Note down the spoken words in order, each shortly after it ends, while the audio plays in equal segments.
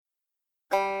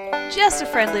Just a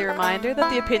friendly reminder that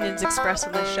the opinions expressed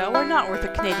on this show are not worth a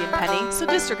Canadian penny, so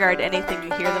disregard anything you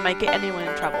hear that might get anyone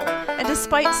in trouble. And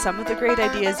despite some of the great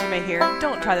ideas you may hear,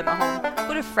 don't try them at home.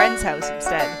 Go to a friend's house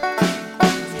instead.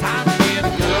 It's time to get a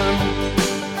gun.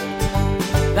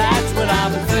 That's what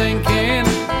I've been thinking.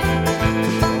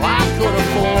 Well, I could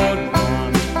afford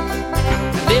one.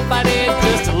 And if I did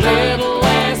just a little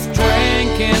less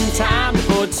drinking, time to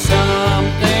put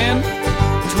something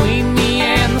between me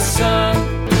and the sun.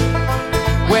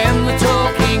 When the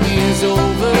talking is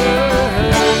over,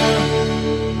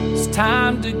 it's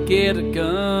time to get a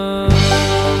gun.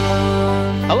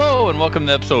 Hello and welcome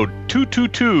to episode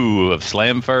 222 of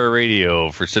Slamfire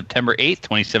Radio for September 8th,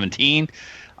 2017.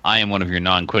 I am one of your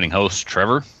non-quitting hosts,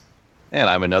 Trevor. And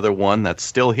I'm another one that's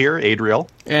still here, Adriel.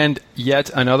 And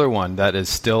yet another one that is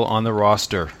still on the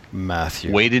roster,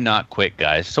 Matthew. Way to not quit,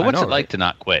 guys. So what's it like to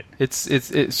not quit? It's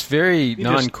very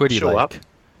non-quitty show like. up.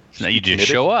 No, you just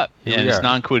show up, and it's are.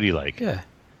 non-quitty like. Yeah.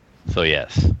 So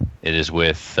yes, it is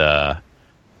with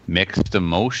mixed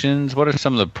emotions. What are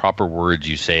some of the proper words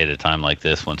you say at a time like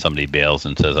this when somebody bails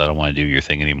and says, I don't want to do your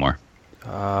thing anymore?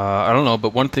 I don't know,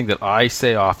 but one thing that I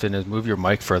say often is move your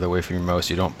mic further away from your mouth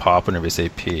so you don't pop whenever you say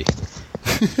pee.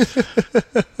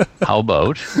 How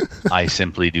about I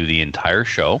simply do the entire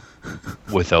show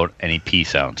without any pee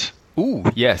sounds? Ooh,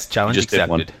 yes, challenge Just did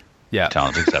one. accepted. Yeah.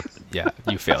 Challenge accepted. Yeah,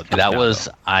 you failed. That was,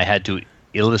 I had to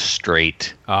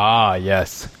illustrate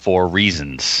yes. for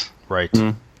reasons. Right.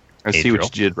 I see Adriel.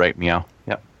 what you did, right, meow.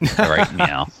 Yep. All right,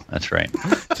 meow. That's right.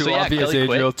 Too So, yeah, obvious, Kelly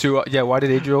quit. Adriel. Why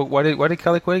did Adriel? Why did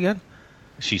Kelly quit again?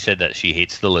 She said that she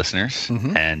hates the listeners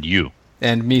and you.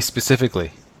 And me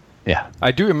specifically. Yeah.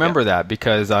 I do remember that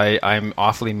because I'm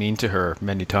awfully mean to her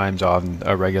many times on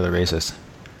a regular basis.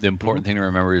 The important thing to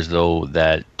remember is, though,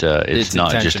 that it's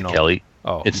not just a intentional. Kelly.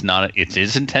 Oh. It's not. It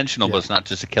is intentional, Yeah. but it's not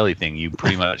just a Kelly thing. You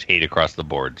pretty much hate across the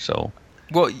board. So,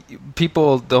 Well,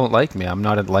 people don't like me. I'm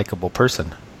not a likable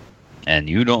person, and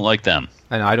you don't like them.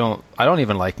 and I don't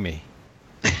even like me.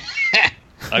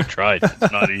 I've tried.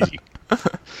 It's not easy.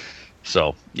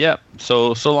 So yeah.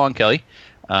 So long, Kelly.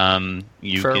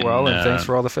 You Farewell, can, and thanks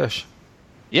for all the fish.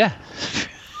 Yeah.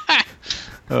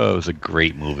 Oh, it was a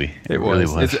great movie. It really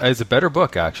was. It's a better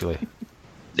book, actually.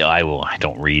 I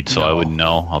don't read, so I No. wouldn't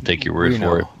know. I'll take your word We for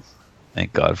know. it.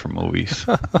 Thank God for movies.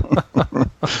 I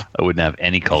wouldn't have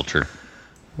any culture.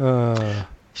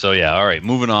 So yeah, all right.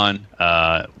 Moving on.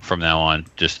 From now on,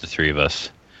 just the three of us,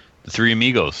 the three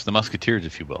amigos, the musketeers,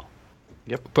 if you will.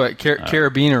 But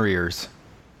carabiner ears.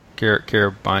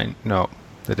 Carabine. No,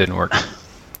 that didn't work.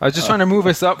 I was just trying to move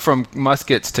us up from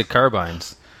muskets to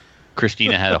carbines.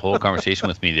 Christina had a whole conversation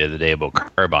with me the other day about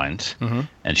carbines,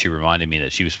 and she reminded me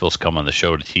that she was supposed to come on the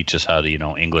show to teach us how to,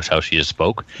 English, how she just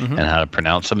spoke, and how to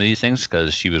pronounce some of these things,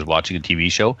 because she was watching a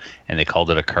TV show and they called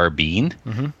it a carbine,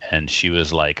 and she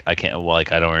was like, I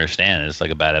don't understand. It's like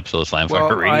a bad episode of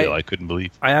Slamfire Radio. I couldn't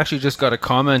believe. I actually just got a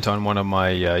comment on one of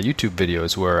my YouTube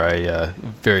videos where I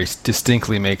very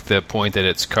distinctly make the point that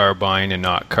it's carbine and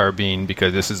not carbine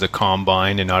because this is a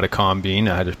combine and not a combine.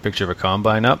 I had a picture of a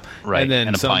combine up. Right, And then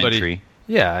and a pine somebody, tree.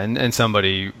 Yeah, and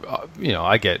somebody,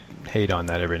 I get hate on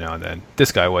that every now and then.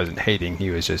 This guy wasn't hating. He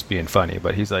was just being funny.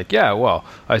 But he's like, yeah, well,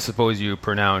 I suppose you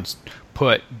pronounced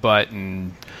put, but,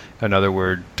 and another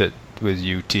word that was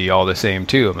UT all the same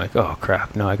too. I'm like, oh,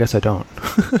 crap. No, I guess I don't.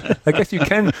 I guess you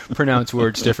can pronounce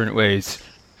words different ways,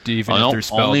 even if they're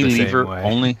spelled only the lever,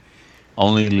 same way.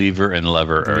 only lever and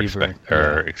lever are, Lever,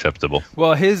 are acceptable.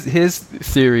 Well, his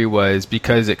theory was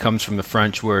because it comes from the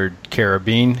French word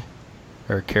carabine,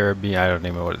 or carabine. I don't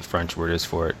even know what the French word is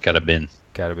for it. Carabine.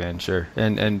 Carabine, sure.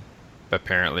 And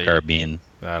apparently, Carabine.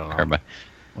 I don't know. Carbine.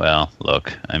 Well,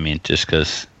 look, I mean, just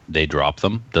because they drop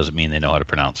them doesn't mean they know how to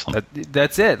pronounce them.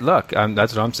 That's it. Look,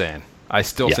 that's what I'm saying. I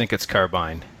still Yeah. think it's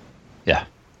carbine. Yeah,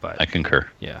 But I concur.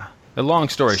 yeah. A long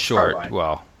story short, Carbine.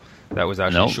 well, that was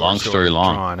actually No, short long story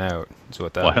long. drawn out. Is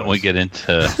what that Why don't we was. get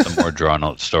into some more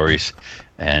drawn-out stories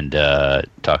and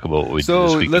talk about what we did So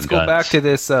this week let's in go guns? back to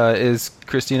this. Is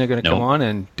Christina going to No. come on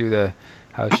and do the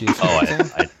how she's? Oh,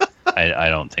 I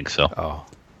don't think so. Oh.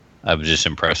 I was just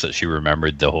impressed that she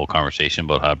remembered the whole conversation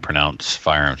about how to pronounce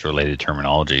firearms-related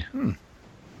terminology.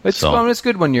 It's So- well, it's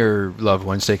good when your loved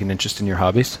ones take an interest in your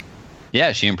hobbies.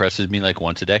 Yeah, she impresses me like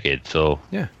once a decade, so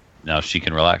Yeah, now she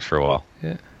can relax for a while.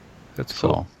 yeah, that's So,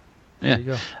 cool. yeah. There you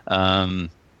go. What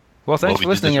Well, thanks we for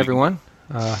did this listening, week- everyone.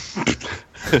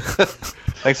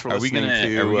 Thanks for Are we listening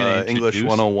gonna to English introduce-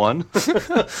 101.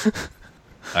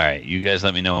 All right, you guys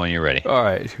let me know when you're ready. All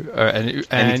right, and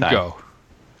Anytime. go.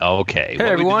 Okay. Hey,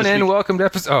 everyone, and welcome to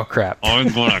episode. Oh, crap. I'm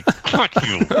going to cut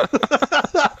you.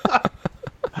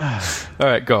 All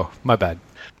right, go. My bad.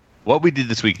 What we did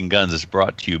this week in guns is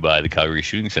brought to you by the Calgary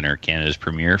Shooting Center, Canada's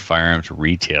premier firearms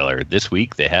retailer. This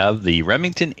week, they have the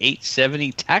Remington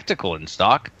 870 Tactical in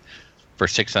stock for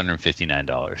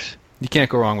 $659. You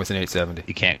can't go wrong with an 870.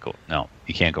 You can't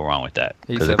go wrong with that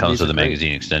because it 870s comes with are a great.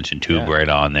 magazine extension tube Yeah. right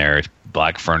on there. It's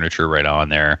black furniture right on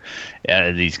there.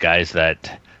 These guys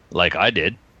that, like I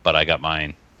did, but I got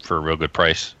mine for a real good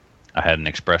price. I had an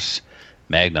Express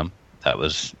Magnum that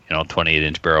was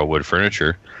 28-inch barrel wood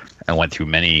furniture. I went through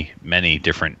many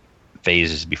different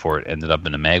phases before it ended up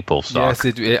in a Magpul stock.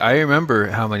 Yes, I remember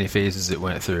how many phases it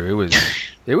went through.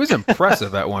 It was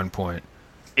impressive at one point.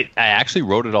 I actually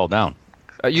wrote it all down.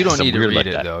 You don't Some need to weird read like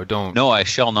it that. though. Don't. No, I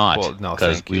shall not. Well, no,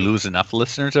 because thank we you. lose enough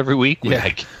listeners every week.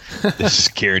 Yeah. This is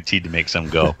guaranteed to make some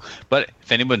go. But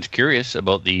if anyone's curious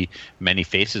about the many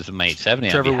faces of my 870,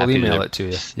 Trevor I'd be will happy email it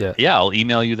to you. Yeah. Yeah, I'll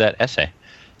email you that essay.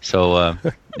 So,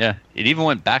 yeah, it even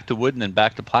went back to wood and then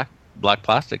back to black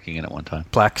plastic again at one time.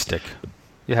 Black stick.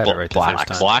 You had it right the first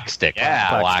time. Black stick.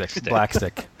 Yeah, black stick. Black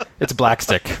stick. It's black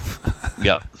stick.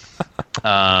 Yeah.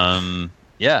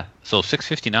 Yeah. So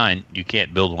 $659, you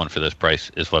can't build one for this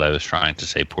price, is what I was trying to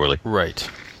say poorly. Right.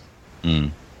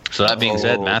 So that being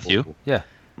said, Matthew, Yeah.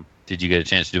 did you get a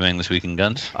chance to do anything this week in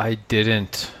guns? I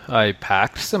didn't. I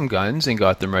packed some guns and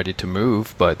got them ready to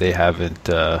move, but they haven't.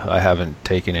 I haven't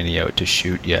taken any out to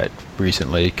shoot yet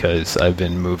recently because I've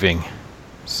been moving.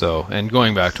 So, and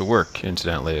going back to work,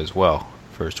 incidentally, as well.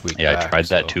 First week Yeah, back, I tried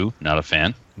that so too. Not a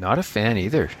fan. Not a fan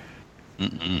either.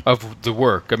 Of the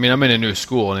work. I mean, I'm in a new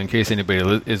school, and in case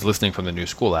anybody is listening from the new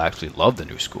school, I actually love the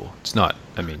new school. It's not.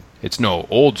 I mean, it's no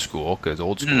old school because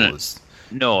old school is.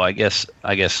 No, I guess,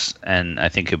 and I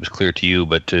think it was clear to you,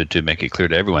 but to make it clear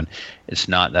to everyone, it's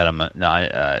not that I'm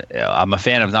a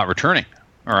fan of not returning,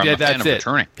 or I'm a fan of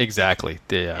returning. Exactly.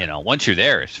 Yeah. Once you're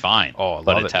there, it's fine. Oh, I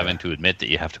but love it's it having to admit that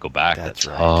you have to go back. That's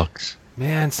that right. sucks.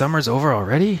 Man, summer's over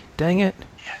already. Dang it.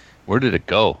 Where did it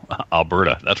go?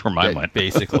 Alberta. That's where mine went.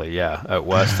 Basically, yeah, out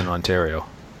west in Ontario.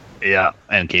 Yeah,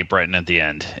 and Cape Breton at the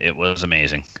end. It was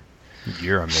amazing.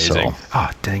 You're amazing.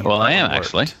 Dang it. Well, I am That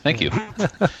actually. worked. Thank you.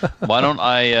 Why don't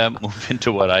I move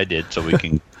into what I did so we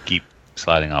can keep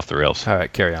sliding off the rails? All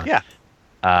right, carry on.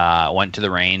 Yeah. Went to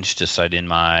the range to sight in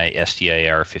my STI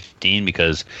AR-15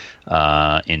 because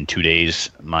in 2 days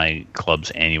my club's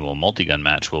annual multi-gun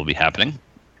match will be happening.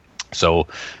 So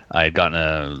I had gotten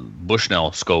a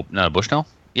Bushnell scope. Not a Bushnell?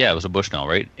 Yeah, it was a Bushnell,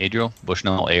 right, Adriel?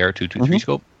 Bushnell AR-223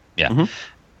 scope? Yeah.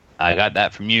 I got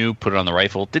that from you, put it on the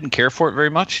rifle. Didn't care for it very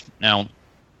much. Now,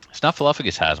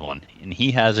 Snuffleupagus has one, and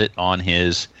he has it on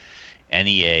his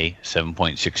NEA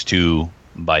 7.62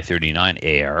 by 39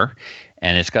 AR,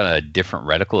 and it's got a different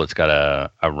reticle. It's got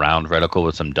a round reticle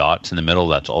with some dots in the middle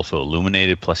that's also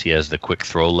illuminated, plus he has the quick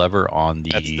throw lever on the...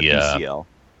 That's the PCL.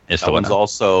 It's That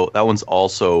the one's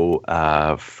also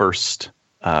first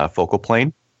focal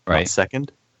plane, Right. not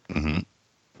second.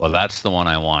 Well, that's the one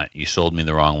I want. You sold me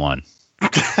the wrong one.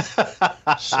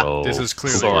 So This is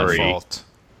clearly sorry. your fault.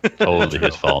 Totally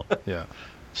his fault. Yeah.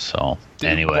 So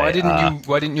anyway,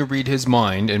 why didn't you read his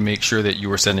mind and make sure that you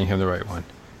were sending him the right one?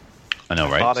 I know,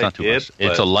 right? thought It's I not too did, much.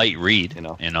 It's but, a light read.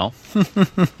 you know.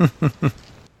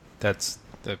 That's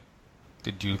the.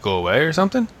 Did you go away or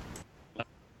something?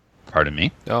 Pardon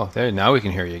me. Oh, there. Now we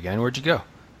can hear you again. Where'd you go?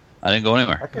 I didn't go I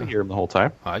anywhere. can hear him the whole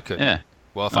time. I could. Yeah.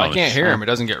 Well, if No, I can't it's- hear him, it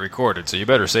doesn't get recorded. So you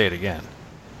better say it again.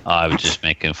 I was just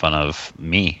making fun of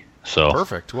me. So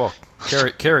Perfect. Well,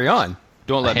 carry on.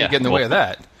 Don't let me Yeah, get in the way of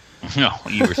that. no,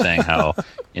 you were saying how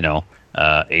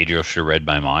Adriel should have read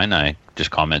my mind. I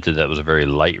just commented that was a very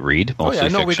light read. Oh Mostly yeah,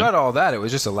 no, we fiction. got all that. It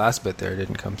was just the last bit there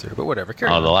didn't come through. But whatever.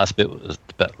 Carry on. The last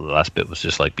bit was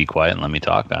just like be quiet and let me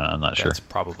talk. I'm not sure. That's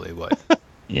probably what.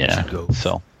 Yeah. should go.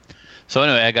 So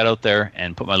anyway, I got out there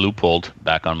and put my Leupold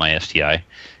back on my STI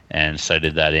and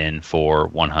sighted that in for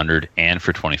 100 and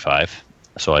for 25.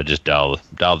 So I just dial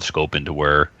the scope into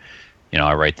where,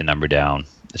 I write the number down.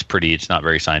 It's not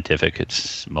very scientific.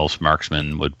 Most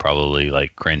marksmen would probably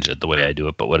like cringe at the way I do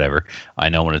it, but whatever. I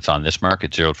know when it's on this mark,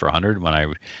 it's 0 for 100. When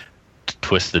I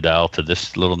twist the dial to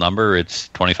this little number, it's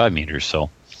 25 meters. So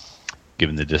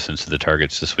given the distance of the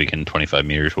targets this weekend, 25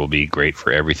 meters will be great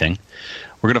for everything.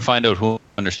 We're going to find out who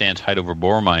understands height over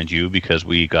bore, mind you, because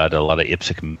we got a lot of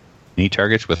IPSC mini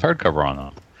targets with hardcover on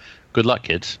them. Good luck,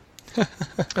 kids.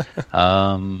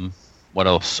 What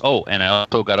else? Oh, and I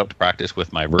also got up to practice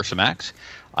with my Versamax.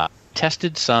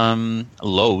 Tested some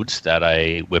loads that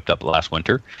I whipped up last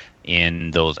winter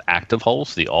in those active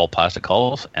hulls, the all plastic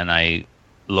hulls, and I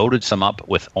loaded some up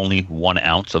with only 1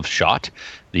 ounce of shot.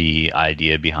 The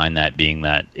idea behind that being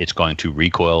that it's going to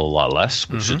recoil a lot less,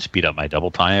 which should speed up my double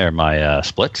time or my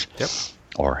splits, Yep.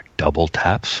 or double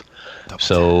taps.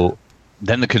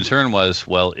 then the concern was,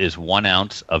 well, is 1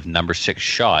 ounce of number 6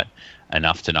 shot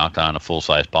enough to knock down a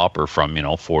full-size popper from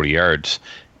 40 yards?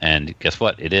 And guess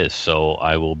what? It is. So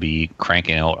I will be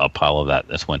cranking out a pile of that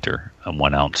this winter,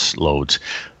 1 ounce loads.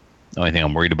 The only thing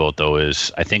I'm worried about, though,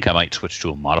 is I think I might switch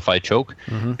to a modified choke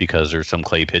because there's some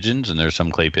clay pigeons and there's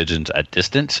some clay pigeons at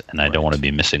distance, and I don't want to be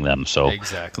missing them. So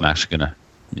exactly. I'm actually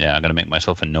I'm gonna make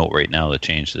myself a note right now to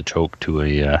change the choke to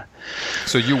a.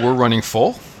 So you were running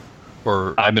full,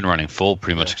 or I've been running full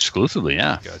pretty much exclusively.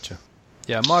 Yeah. Gotcha.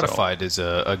 Yeah, modified is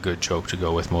a good choke to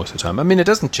go with most of the time. I mean, it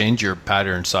doesn't change your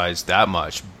pattern size that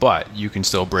much, but you can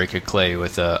still break a clay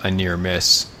with a near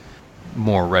miss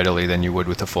more readily than you would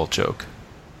with a full choke.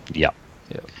 Yeah.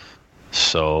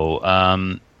 So,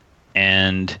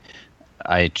 and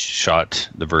I shot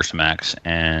the Versamax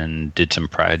and did some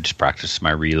practice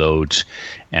my reloads,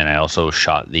 and I also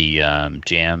shot the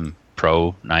JM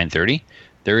Pro 930.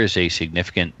 There is a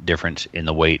significant difference in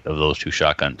the weight of those two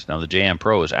shotguns. Now, the JM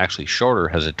Pro is actually shorter,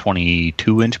 has a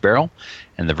 22-inch barrel,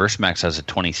 and the Versamax has a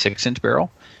 26-inch barrel.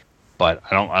 But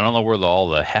I don't know where all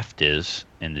the heft is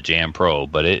in the JM Pro.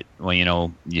 But when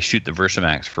you shoot the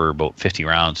Versamax for about 50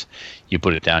 rounds, you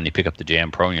put it down, you pick up the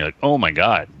JM Pro, and you're like, oh my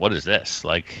God, what is this?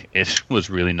 Like, it was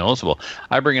really noticeable.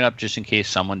 I bring it up just in case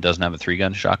someone doesn't have a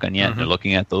 3-gun shotgun yet. They're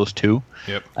looking at those two.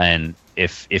 Yep. And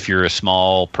if you're a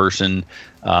small person,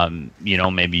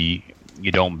 maybe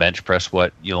you don't bench press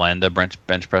what Yolanda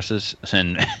bench presses,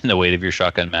 and the weight of your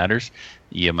shotgun matters.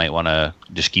 You might want to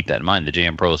just keep that in mind. The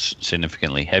JM Pro is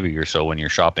significantly heavier, so when you're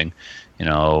shopping,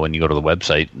 when you go to the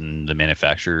website and the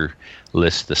manufacturer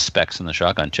lists the specs in the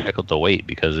shotgun, check out the weight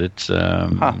because it's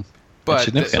But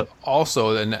significant.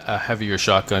 Also, then a heavier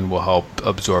shotgun will help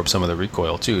absorb some of the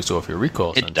recoil too. So if you're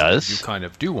recoil sensitive, does. you kind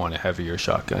of do want a heavier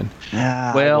shotgun.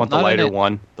 Yeah, Well, I want the not lighter in it.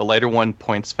 one. The lighter one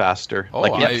points faster. Oh,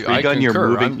 like I in three gun, you're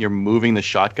concur. moving the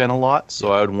shotgun a lot.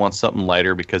 So I would want something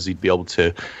lighter because you'd be able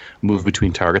to move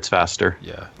between targets faster.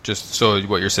 Yeah, just so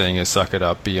what you're saying is suck it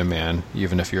up, be a man,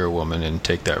 even if you're a woman, and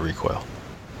take that recoil.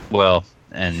 well,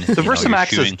 and The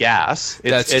Versamax is gas.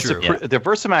 That's it's true. The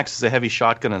Versamax is a heavy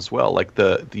shotgun as well. Like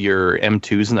your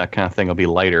M2s and that kind of thing will be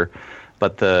lighter,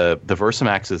 but the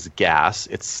Versamax is gas.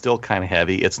 It's still kind of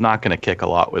heavy. It's not going to kick a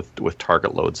lot with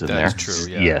target loads in That's there.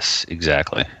 true. Yeah. Yes,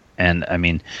 exactly. And I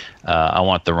mean, I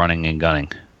want the running and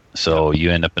gunning. So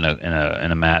you end up in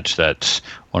a match that's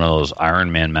one of those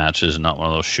Ironman matches, not one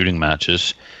of those shooting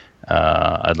matches.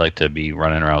 I'd like to be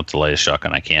running around with the lightest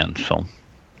shotgun I can. So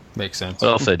Makes sense.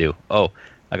 what else did I do? Oh,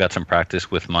 I got some practice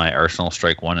with my Arsenal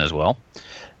Strike 1 as well.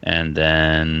 And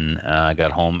then I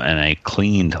got home and I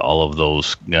cleaned all of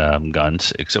those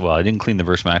guns. Except, well, I didn't clean the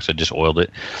Versamax. I just oiled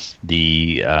it.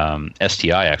 The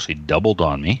STI actually doubled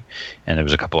on me. And there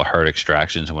was a couple of hard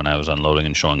extractions when I was unloading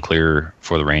and showing clear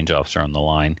for the range officer on the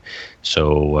line.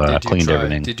 So cleaned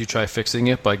everything. Did you try fixing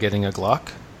it by getting a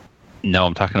Glock? No,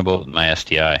 I'm talking about my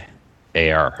STI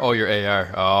AR. Oh, your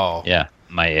AR. Oh. Yeah,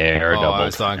 my AR doubled. I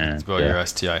was talking and, about your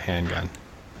STI handgun.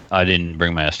 I didn't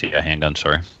bring my STI handgun,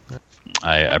 sorry.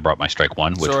 I brought my Strike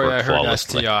 1, which Sorry, worked I heard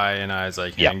flawlessly. STI and I was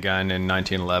like, Yep. handgun in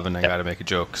 1911, I got to make a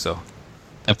joke. So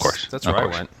Of course. That's of where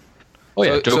course. I went. Oh,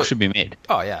 yeah, So- jokes so- should be made.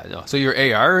 Oh, yeah. No. So your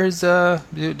AR is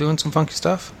doing some funky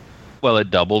stuff? Well,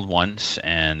 it doubled once,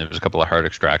 and there was a couple of hard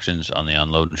extractions on the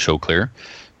unload and show clear.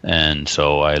 And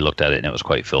so I looked at it, and it was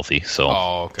quite filthy. So,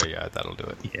 Oh, okay. Yeah, that'll do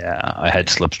it. yeah, I had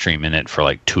Slipstream in it for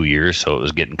like 2 years, so it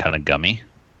was getting kind of gummy.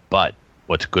 But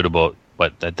what's good about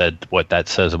what that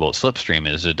says about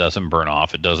Slipstream is it doesn't burn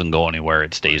off, it doesn't go anywhere,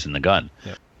 it stays in the gun.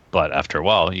 Yep. But after a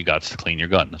while, you got to clean your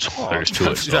gun. That's all there is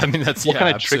to it. So. I mean, that's What kind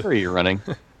of absolutely. trigger are you running?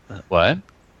 What?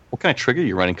 What kind of trigger are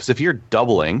you running? Because if you're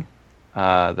doubling,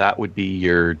 that would be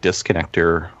your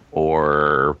disconnector,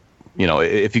 or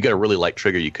if you got a really light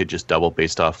trigger, you could just double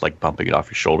based off like bumping it off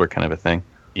your shoulder, kind of a thing.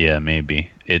 Yeah,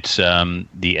 maybe. It's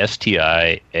the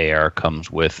STI AR comes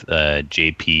with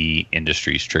JP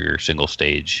Industries trigger, single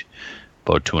stage,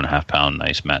 about 2.5 pound,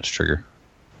 nice match trigger.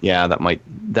 Yeah, that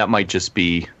might just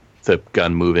be the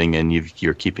gun moving and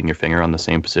you're keeping your finger on the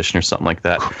same position or something like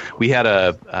that. We had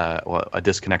a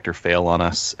disconnector fail on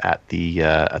us at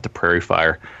the Prairie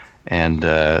Fire, and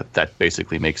that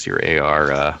basically makes your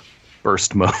AR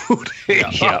burst mode.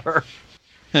 AR.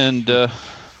 And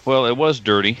well, it was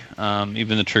dirty.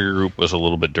 Even the trigger group was a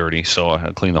little bit dirty, so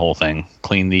I cleaned the whole thing.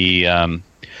 Cleaned the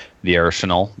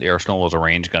Arsenal. The Arsenal was a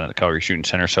range gun at the Calgary Shooting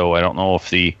Center, so I don't know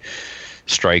if the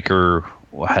Striker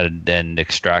had then the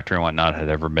extractor and whatnot had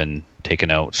ever been taken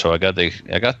out. So I got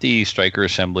the Striker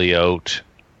assembly out.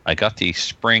 I got the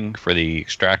spring for the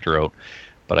extractor out,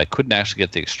 but I couldn't actually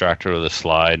get the extractor out of the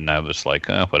slide, and I was like,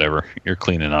 whatever, you're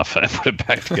clean enough. And I put it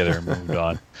back together and moved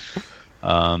on.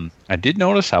 I did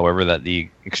notice, however, that the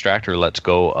extractor lets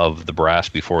go of the brass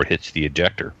before it hits the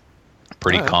ejector.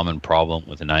 Pretty common problem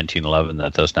with a 1911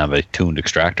 that doesn't have a tuned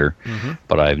extractor,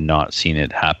 but I've not seen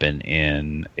it happen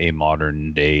in a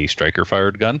modern day striker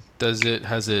fired gun. Has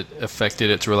it affected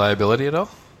its reliability at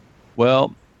all?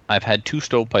 Well, I've had 2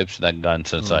 stovepipes to that gun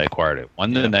since I acquired it.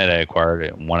 One the night I acquired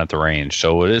it, and one at the range.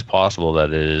 So it is possible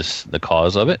that it is the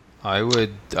cause of it. I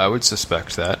would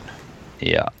suspect that.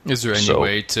 Yeah. Is there any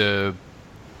way to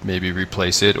maybe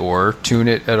replace it or tune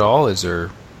it at all? Is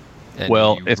there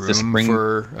any if the spring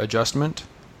for adjustment?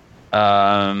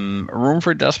 Room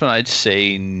for adjustment, I'd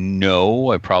say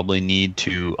no. I probably need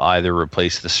to either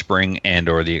replace the spring and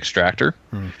or the extractor.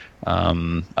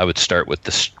 I would start with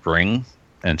the spring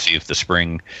and see if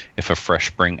if a fresh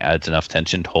spring adds enough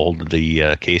tension to hold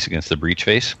the case against the breech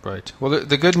face. Right. Well,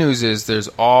 the good news is there's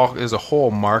a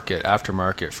whole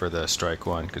aftermarket for the Strike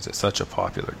One because it's such a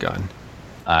popular gun.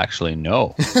 Actually,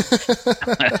 no.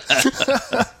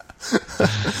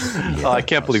 I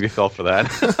can't believe you fell for that.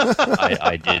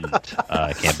 I didn't.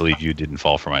 I can't believe you didn't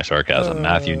fall for my sarcasm.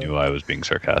 Matthew knew I was being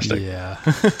sarcastic. Yeah.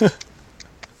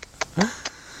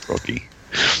 Rookie.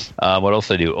 What else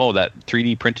did I do? Oh, that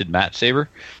 3D printed match saber.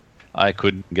 I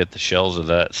couldn't get the shells of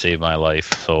that save my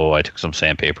life, so I took some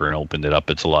sandpaper and opened it up.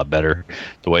 It's a lot better.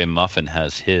 The way Muffin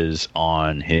has his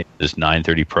on his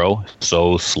 930 Pro,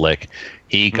 so slick.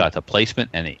 He got the placement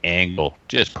and the angle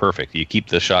just perfect. You keep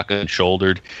the shotgun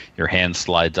shouldered, your hand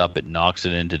slides up, it knocks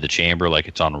it into the chamber like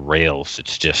it's on rails.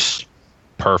 It's just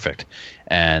perfect.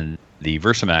 And the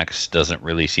Versamax doesn't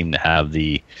really seem to have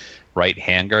the right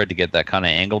handguard to get that kind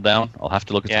of angle down. I'll have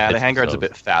to look at the handguard's a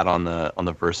bit fat on the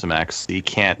Versamax. You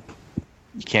can't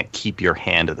keep your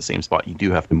hand at the same spot. You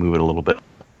do have to move it a little bit.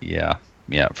 Yeah,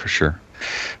 for sure.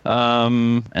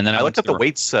 And then I looked at the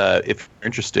weights if you're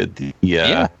interested.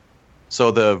 So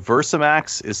the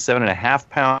Versamax is 7.5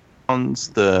 pounds.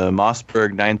 The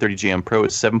Mossberg 930 GM Pro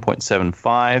is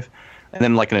 7.75, and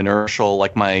then like an inertial,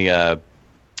 like my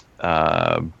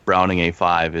Browning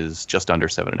A5 is just under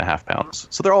 7.5 pounds.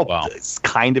 So they're all it's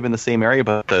kind of in the same area,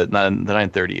 but the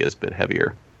 930 is a bit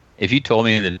heavier. If you told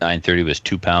me the 930 was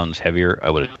 2 pounds heavier, I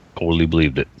would have totally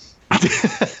believed it. It's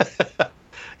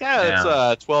a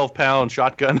 12-pound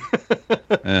shotgun.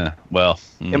 Yeah, well.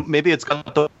 And maybe it's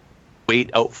got the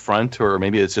weight out front, or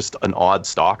maybe it's just an odd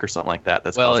stock or something like that.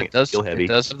 That's causing it to feel heavy. It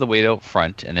does have the weight out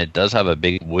front, and it does have a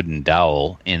big wooden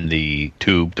dowel in the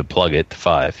tube to plug it to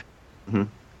 5. Mm-hmm.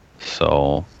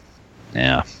 So,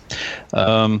 yeah.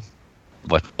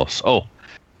 What else? Oh,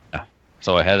 yeah.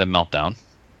 So I had a meltdown,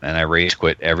 and I rage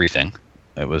quit everything.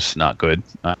 It was not good.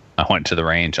 I went to the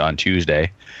range on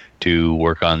Tuesday to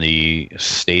work on the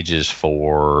stages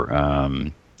for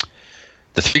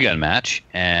the 3-gun match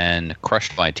and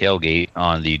crushed my tailgate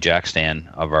on the jack stand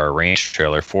of our range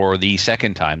trailer for the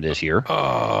second time this year.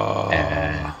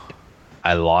 And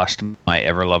I lost my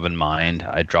ever-loving mind.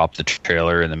 I dropped the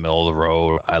trailer in the middle of the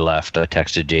road. I left. I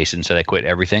texted Jason, said I quit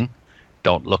everything.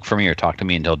 Don't look for me or talk to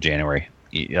me until January.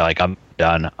 Like, I'm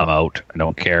done. I'm out. I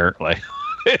don't care. Like,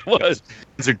 it was.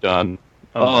 Things are done.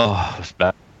 Oh, it was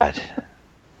bad.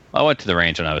 I went to the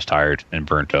range when I was tired and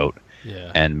burnt out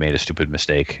and made a stupid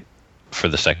mistake for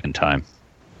the second time.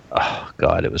 Oh,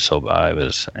 God, it was so bad.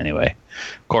 Anyway,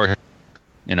 of course,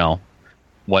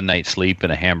 one night's sleep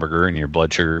and a hamburger and your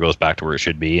blood sugar goes back to where it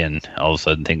should be, and all of a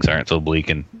sudden things aren't so bleak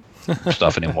and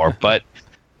stuff anymore. But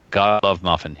God love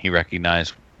Muffin. He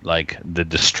recognized like the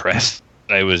distress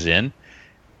I was in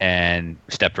and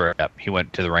stepped right up. He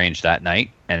went to the range that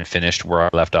night and finished where I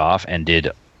left off and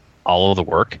did all of the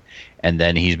work. And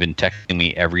then he's been texting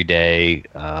me every day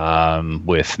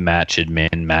with match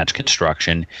admin, match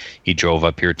construction. He drove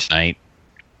up here tonight.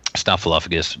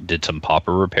 Snuffleupagus did some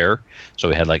popper repair. So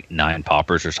we had like 9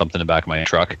 poppers or something in the back of my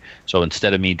truck. So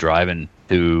instead of me driving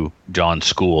to John's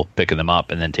school, picking them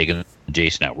up, and then taking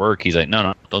Jason at work, he's like,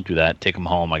 no, don't do that. Take them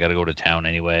home. I got to go to town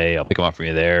anyway. I'll pick them up from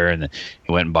you there. And then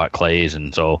he went and bought clays.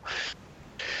 And so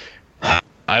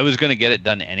I was going to get it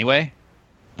done anyway,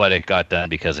 but it got done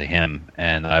because of him.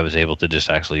 And I was able to just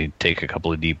actually take a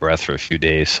couple of deep breaths for a few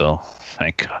days. So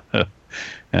thank God.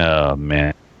 Oh,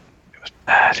 man. It was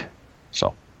bad.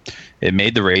 So it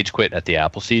made the rage quit at the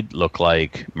Appleseed look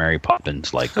like Mary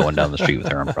Poppins, like going down the street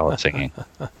with her umbrella singing.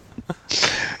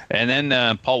 And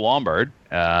then Paul Lombard,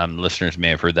 listeners may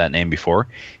have heard that name before.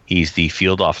 He's the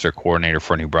field officer coordinator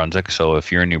for New Brunswick. So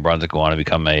if you're in New Brunswick and want to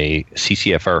become a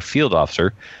CCFR field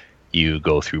officer, you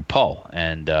go through Paul.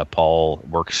 And Paul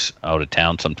works out of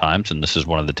town sometimes, and this is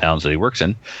one of the towns that he works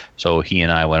in. So he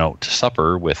and I went out to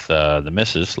supper with the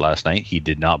missus last night. He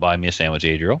did not buy me a sandwich,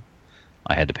 Adriel.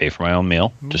 I had to pay for my own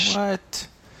meal.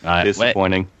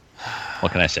 Disappointing.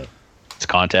 What can I say?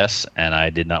 contests, and I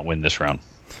did not win this round.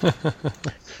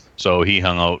 So he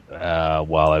hung out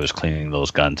while I was cleaning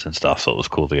those guns and stuff. So it was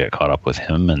cool to get caught up with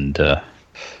him. And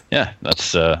yeah,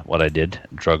 that's what I did.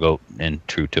 Drug out in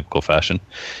true typical fashion.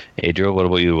 Adriel, what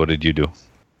about you? What did you do?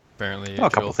 Apparently, a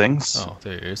couple things. Oh,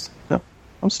 there he is. No,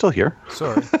 I'm still here.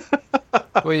 Sorry.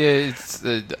 Well, yeah, it's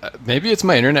maybe it's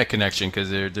my internet connection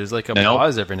because there's like a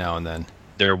pause every now and then.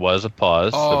 There was a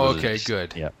pause. Oh, okay,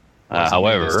 good. Yeah.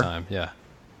 However, However, time. Yeah.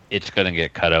 it's going to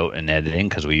get cut out in editing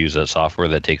because we use that software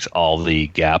that takes all the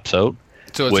gaps out.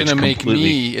 So it's going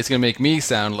to make me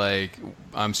sound like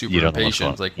I'm super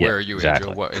impatient. Like, yeah, where are you,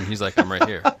 exactly. Adriel? What? And he's like, I'm right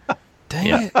here.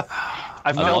 Dang it.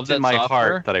 I felt in my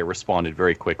heart that I responded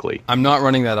very quickly. I'm not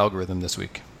running that algorithm this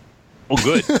week. Oh,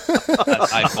 good.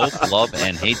 I both love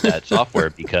and hate that software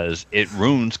because it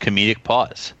ruins comedic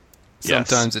pause.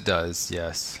 Sometimes it does,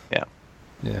 yes. Yeah.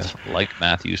 Yeah. Like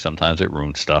Matthew, sometimes it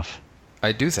ruins stuff.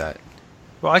 I do that.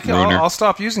 Well, I'll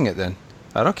stop using it then.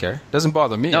 I don't care. It doesn't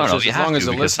bother me. No, It's no, just you as have long to, as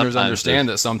the because listeners sometimes understand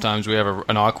that sometimes we have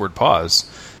an awkward pause.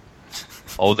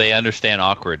 Oh, they understand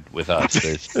awkward with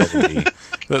us.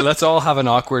 Let's all have an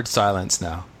awkward silence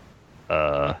now.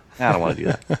 I don't want to do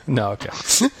that. No, okay.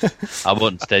 How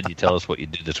about instead you tell us what you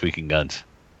did this week in guns?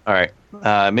 All right.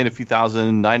 I made a few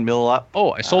thousand 9mm up.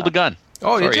 Oh, I sold a gun.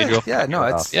 Oh, Sorry, you did? Adriel. Yeah, no,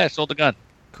 it's Yeah, I sold a gun.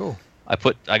 cool.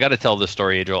 I got to tell this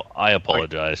story, Adriel. I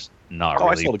apologize. Not Oh,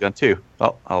 really. I sold a gun too.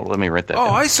 Oh, let me write that Oh,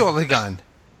 down. I sold the gun.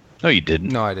 No, you didn't.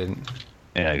 No, I didn't.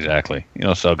 Yeah, exactly. You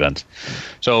don't sell guns.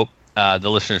 So the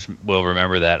listeners will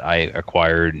remember that I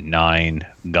acquired 9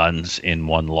 guns in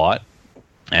one lot,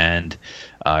 and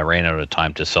I ran out of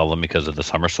time to sell them because of the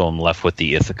summer. So I'm left with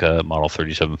the Ithaca Model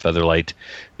 37 Featherlight,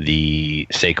 the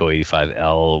Seiko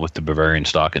 85L with the Bavarian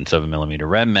stock and 7mm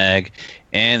Rem mag,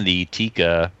 and the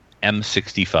Tikka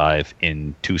M65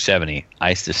 in 270.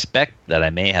 I suspect that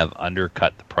I may have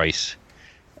undercut the price,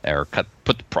 or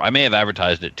I may have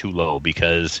advertised it too low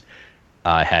because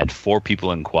I had 4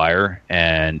 people inquire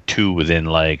and 2 within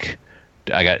I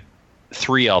got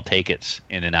 3 I'll take it's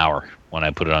in an hour when I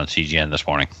put it on CGN this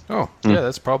morning. Oh, yeah,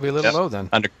 that's probably a little low then.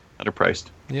 Underpriced.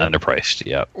 Yeah. Underpriced,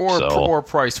 yeah. Or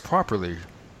priced properly.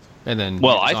 And then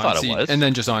I thought it was. And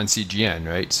then just on CGN,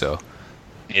 right? So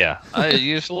yeah,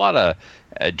 there's a lot of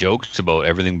jokes about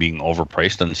everything being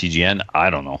overpriced on CGN. I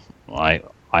don't know. I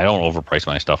don't overprice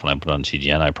my stuff when I put it on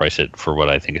CGN. I price it for what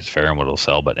I think is fair and what it'll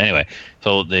sell. But anyway,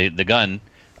 so the gun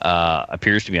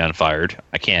appears to be unfired.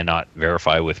 I cannot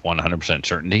verify with 100%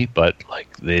 certainty, but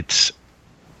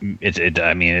to me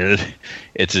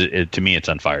it's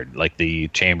unfired. Like, the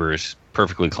chamber is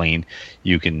perfectly clean.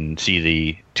 You can see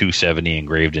the 270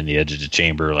 engraved in the edge of the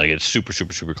chamber. Like, it's super,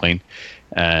 super, super clean.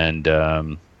 And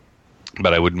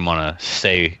but I wouldn't want to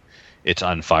say it's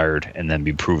unfired and then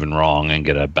be proven wrong and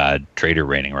get a bad trader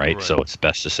rating, right? So it's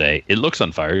best to say it looks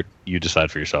unfired. You decide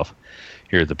for yourself.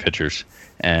 Here are the pictures,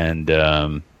 and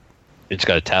it's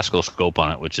got a Tasco scope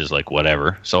on it, which is like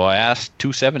whatever. So I asked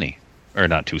 270, or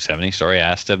not 270. Sorry,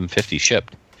 I asked 750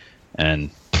 shipped, and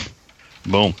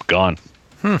boom, gone.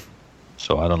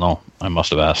 So I don't know. I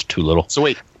must have asked too little. So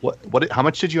wait, what? How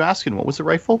much did you ask, and what was the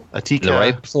rifle? A Tikka? The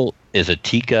rifle is a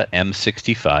Tikka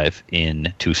M65 in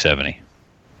 270.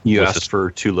 You asked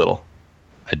for too little.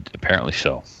 Apparently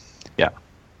so. Yeah,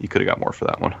 you could have got more for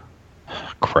that one.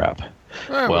 Crap.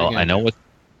 Well, I know what.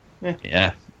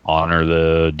 Yeah, honor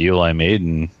the deal I made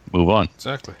and move on.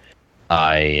 exactly.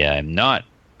 I am not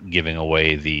giving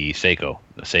away the Seiko.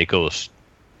 The Seiko is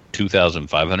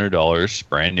 $2,500,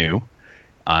 brand new.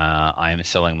 I am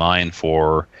selling mine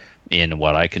for, in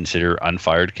what I consider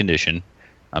unfired condition.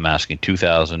 I'm asking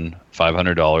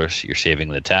 $2,500. You're saving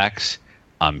the tax.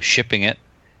 I'm shipping it,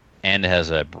 and it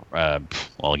has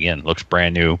again, looks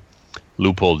brand new.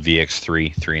 Leupold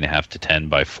VX3 3.5 to 10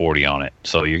 by 40 on it.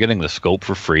 So you're getting the scope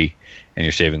for free, and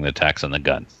you're saving the tax on the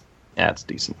gun. Yeah, it's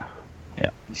decent. Yeah.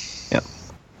 Yeah.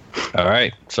 All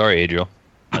right. Sorry, Adriel.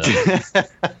 I'm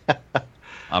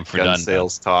for Gun done.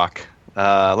 sales talk.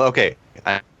 Okay,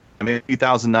 I made a few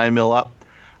thousand 9mm up.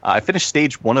 I finished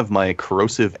stage 1 of my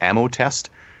corrosive ammo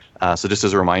test. So just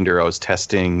as a reminder, I was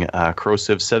testing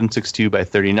corrosive 7.62 by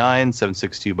 39,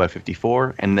 7.62 by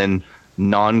 54, and then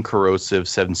non-corrosive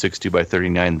 7.62 by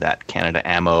 39, that Canada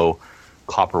Ammo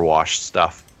copper wash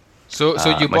stuff. So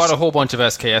you bought a whole bunch of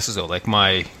SKSs though, like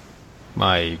my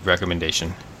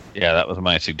recommendation. Yeah, that was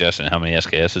my suggestion. How many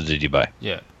SKSs did you buy?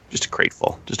 Yeah. Just a crate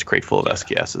full of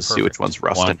SKSs. See which ones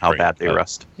rust One and how crate. bad they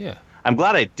rust. Yeah. I'm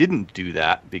glad I didn't do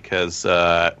that because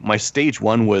my stage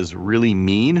 1 was really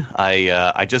mean.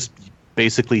 I just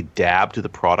basically dabbed the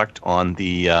product on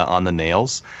the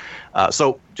nails.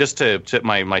 So just to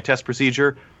my test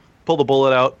procedure, pull the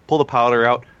bullet out, pull the powder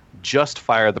out, just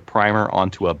fire the primer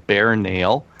onto a bare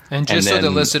nail. And just so the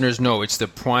listeners know, it's the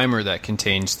primer that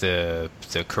contains the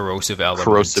corrosive element.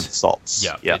 Corrosive salts.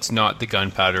 Yeah, it's not the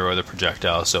gunpowder or the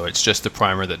projectile, so it's just the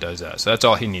primer that does that. So that's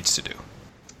all he needs to do.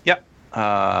 Yep.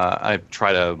 I've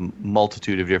tried a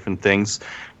multitude of different things.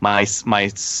 My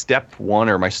step one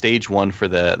or my stage one for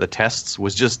the tests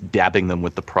was just dabbing them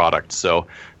with the product. So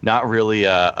not really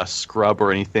a scrub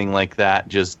or anything like that,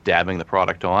 just dabbing the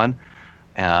product on.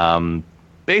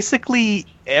 Basically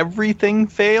everything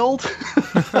failed.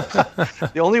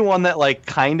 The only one that like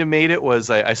kind of made it was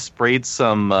I sprayed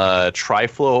some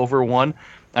Triflow over one.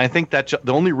 And I think that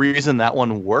the only reason that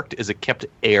one worked is it kept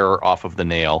air off of the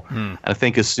nail. And I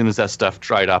think as soon as that stuff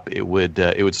dried up, it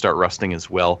would start rusting as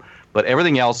well. But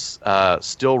everything else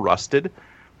still rusted.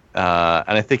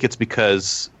 And I think it's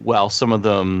because, well, some of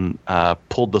them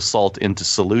pulled the salt into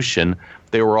solution.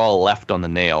 They were all left on the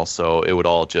nail, so it would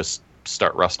all just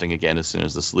start rusting again as soon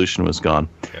as the solution was gone.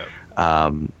 Yep.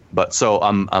 But so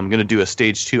I'm going to do a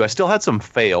stage 2. I still had some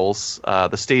fails.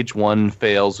 The stage 1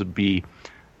 fails would be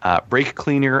brake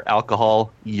cleaner,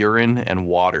 alcohol, urine, and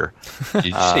water. Did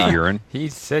you say urine? He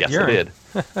said yes, urine.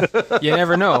 I did. You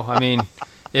never know. I mean,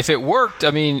 if it worked,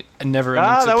 I mean, never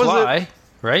ending supply,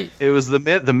 right? It was the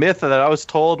myth that I was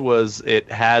told was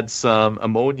it had some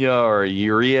ammonia or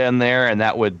urea in there, and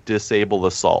that would disable the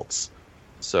salts.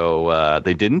 So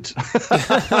they didn't.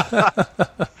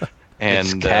 And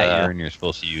it's cat urine you're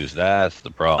supposed to use. That's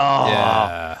the problem.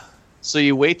 Yeah. So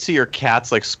you wait till your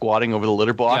cat's like squatting over the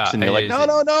litter box, and you're like, no,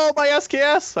 my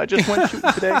SKS. I just went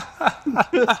shooting today.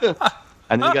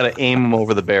 And then you got to aim them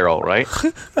over the barrel, right?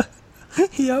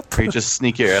 Yep. Or you just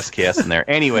sneak your SKS in there.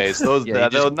 Anyways, those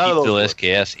none of those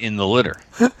SKS in the litter.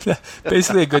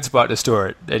 Basically, a good spot to store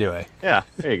it. Anyway. Yeah,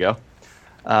 there you go.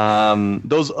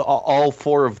 Those all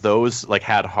 4 of those like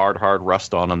had hard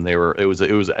rust on them. It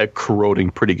was corroding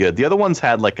pretty good. The other ones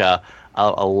had like a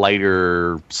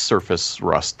lighter surface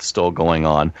rust still going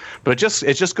on. But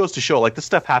it just goes to show, like, this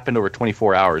stuff happened over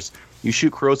 24 hours. You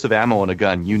shoot corrosive ammo in a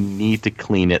gun, you need to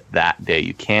clean it that day.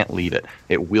 You can't leave it.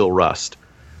 It will rust.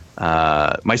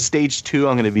 My stage 2,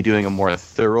 I'm going to be doing a more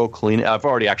thorough clean. I've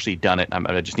already actually done it.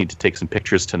 I just need to take some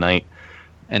pictures tonight.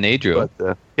 And Adriel,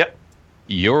 yep.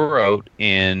 You're out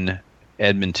in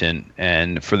Edmonton,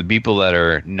 and for the people that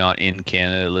are not in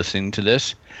Canada listening to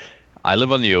this, I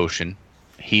live on the ocean.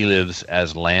 He lives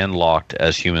as landlocked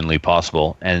as humanly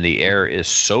possible, and the air is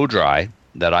so dry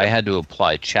that I had to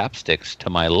apply chapsticks to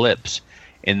my lips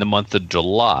in the month of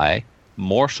July,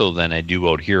 more so than I do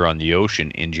out here on the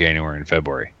ocean in January and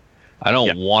February. I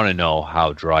don't want to know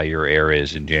how dry your air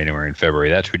is in January and February.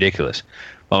 That's ridiculous.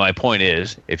 But my point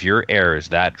is, if your air is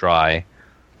that dry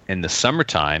in the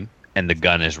summertime and the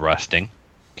gun is rusting,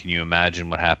 can you imagine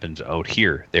what happens out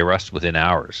here? They rust within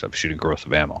hours of shooting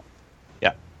corrosive ammo.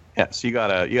 Yeah, so you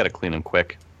gotta clean them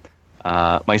quick.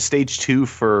 My stage 2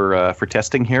 for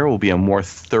testing here will be a more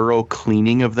thorough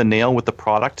cleaning of the nail with the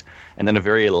product, and then a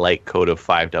very light coat of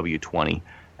 5W20.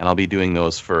 And I'll be doing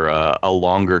those for a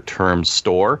longer term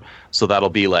store. So that'll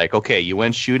be like, okay, you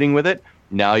went shooting with it.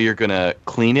 Now you're gonna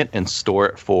clean it and store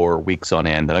it for weeks on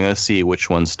end. And I'm gonna see which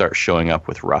ones start showing up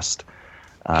with rust.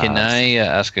 Can I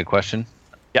ask a question?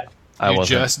 Yeah, I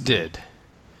just did.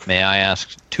 May I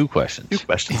ask 2 questions? 2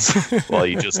 questions. Well,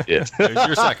 you just did. There's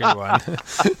your second one.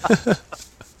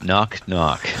 Knock,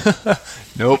 knock.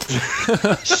 Nope.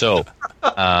 So,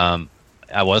 I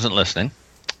wasn't listening.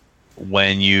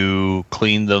 When you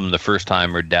cleaned them the first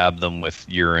time or dabbed them with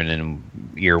urine and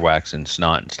earwax and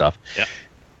snot and stuff,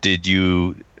 did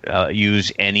you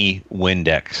use any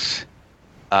Windex?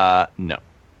 No.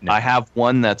 I have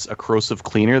one that's a corrosive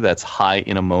cleaner that's high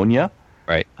in ammonia.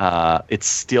 Right. It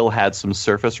still had some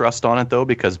surface rust on it, though,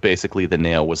 because basically the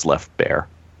nail was left bare.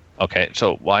 Okay,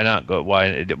 so why not go?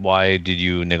 Why did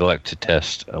you neglect to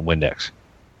test Windex?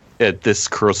 This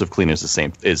corrosive cleaner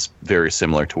is very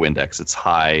similar to Windex. It's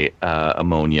high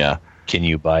ammonia. Can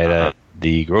you buy it at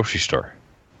the grocery store?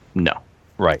 No.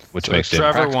 Right, which so makes it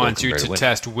Trevor wants you to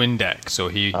test Windex, so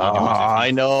he knows.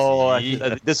 I know.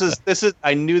 This is.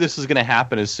 I knew this was going to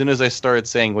happen as soon as I started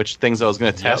saying which things I was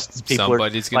going to test. People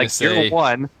Somebody's going to say,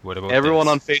 one. What about everyone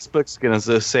this? on Facebook's going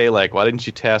to say, like, why didn't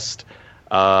you test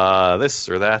this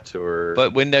or that or?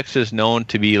 But Windex is known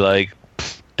to be like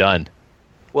done.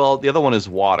 Well, the other one is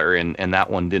water, and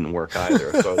that one didn't work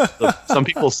either. So some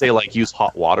people say like use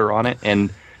hot water on it,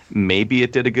 and maybe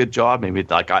it did a good job. Maybe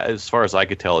as far as I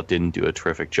could tell, it didn't do a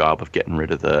terrific job of getting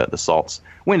rid of the salts.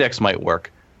 Windex might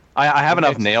work. I have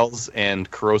enough nails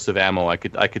and corrosive ammo. I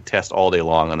could test all day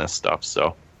long on this stuff.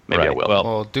 So maybe I will.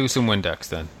 Well, do some Windex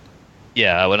then.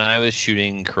 Yeah, when I was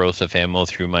shooting corrosive ammo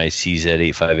through my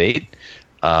CZ858,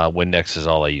 Windex is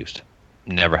all I used.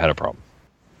 Never had a problem.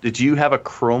 Did you have a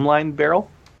chrome line barrel?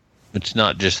 It's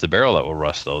not just the barrel that will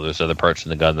rust, though. There's other parts in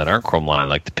the gun that aren't chrome line,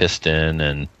 like the piston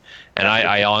and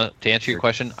I to answer your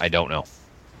question, I don't know.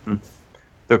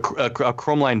 A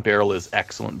chrome line barrel is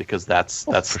excellent because that's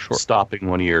for sure. stopping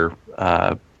one of your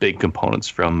big components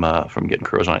from getting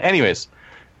corrosion on it. Anyways,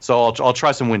 so I'll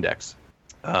try some Windex.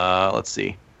 Let's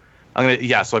see.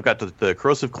 So I've got the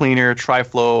corrosive cleaner,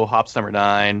 Triflow, Hops number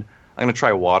 9. I'm gonna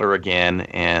try water again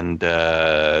and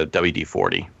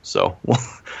WD-40. So we'll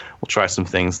try some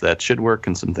things that should work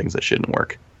and some things that shouldn't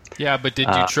work. Yeah, but did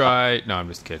you try? No, I'm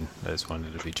just kidding. I just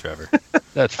wanted to be Trevor.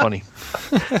 That's funny.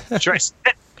 Should I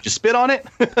spit? Did you spit on it?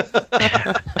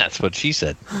 That's what she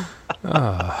said.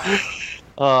 Oh,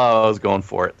 I was going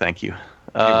for it. Thank you.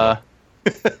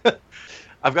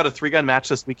 I've got a 3-gun match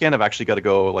this weekend. I've actually got to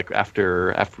go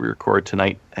after we record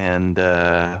tonight and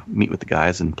meet with the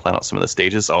guys and plan out some of the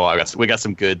stages. We got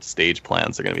some good stage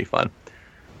plans. They're going to be fun.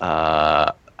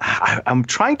 I'm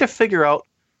trying to figure out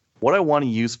what I want to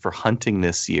use for hunting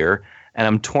this year, and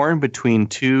I'm torn between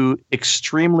 2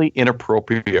 extremely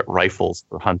inappropriate rifles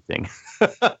for hunting.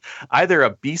 Either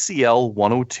a BCL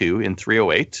 102 in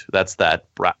 308, that's that,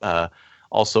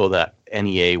 also that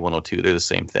NEA 102, they're the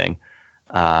same thing,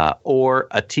 or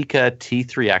a Tikka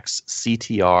T3X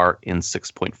CTR in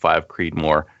 6.5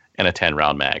 Creedmoor and a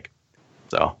 10-round mag.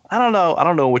 So I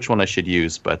don't know which one I should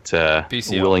use, but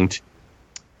BCL. Willing to.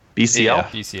 BCL? Yeah,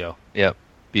 BCL. Yep,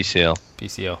 BCL.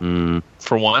 BCL.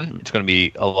 For one, it's going to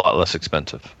be a lot less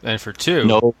expensive. And for 2,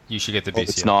 No. you should get the BCL.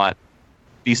 It's not.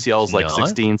 BCL is like Not?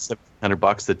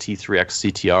 $1,700. The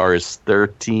T3X CTR is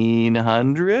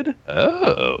 $1,300.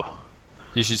 Oh.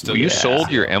 You should still You get sold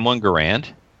your M1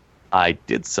 Garand? I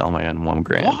did sell my M1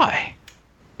 Grand. Why?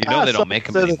 You know they don't some make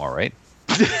them said it- anymore, right?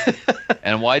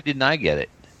 And why didn't I get it?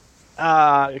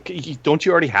 Don't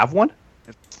you already have one?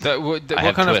 What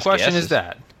have kind two of question SPSs. is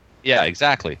that? Yeah,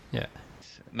 exactly. Yeah.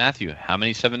 Matthew, how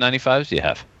many 795s do you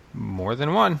have? More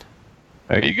than one.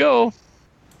 There you go.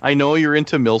 I know you're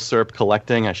into Milsurp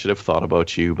collecting. I should have thought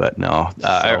about you, but no.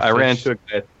 I ran into a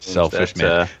guy. Selfish that,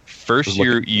 man. First, was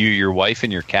looking- your wife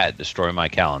and your cat destroy my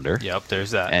calendar. Yep, there's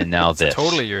that. And now It's this.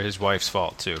 totally his wife's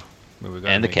fault too. We got to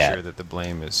And the make cat. sure that the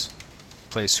blame is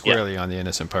placed squarely on the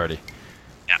innocent party.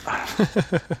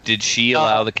 Did she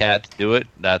allow the cat to do it?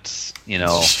 That's,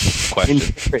 question.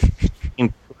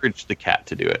 encourage the cat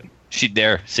to do it. She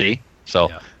there, see? So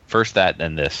Yeah. first that,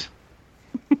 then this.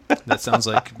 That sounds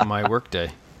like my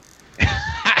workday.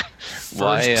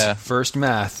 Why? First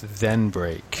math, then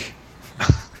break.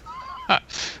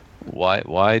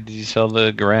 Why did you sell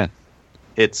the Garand?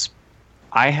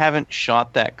 I haven't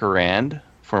shot that Garand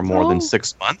for more than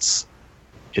 6 months.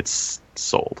 It's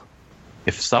sold.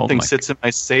 If something my sits in my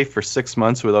safe for 6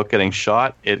 months without getting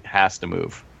shot, it has to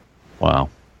move. Wow.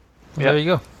 Well, there you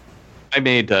go.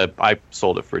 I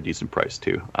sold it for a decent price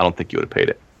too. I don't think you would have paid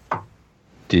it.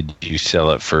 Did you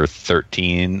sell it for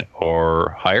 13 or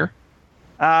higher?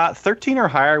 13 or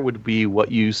higher would be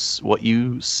what you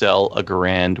sell a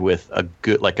Garand with a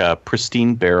good, like a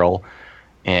pristine barrel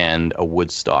and a wood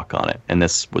stock on it, and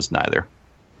this was neither.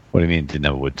 What do you mean it didn't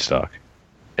have wood stock?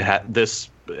 It had this.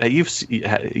 You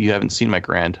haven't seen my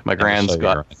Garand. My Never Garand's saw your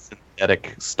got Garand.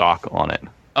 synthetic stock on it.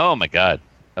 Oh my God,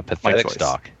 a pathetic choice.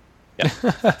 stock. Yeah.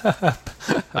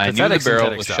 I knew the pathetic barrel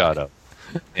synthetic was stock. shot out.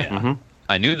 Yeah, Mhm.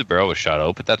 I knew the barrel was shot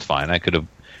out, but that's fine. I could have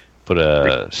put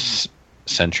a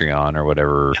Century on or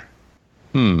whatever.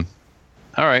 All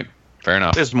right, fair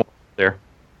enough. There's more there.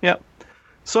 Yep.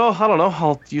 So I don't know.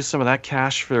 I'll use some of that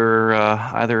cash for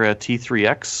either a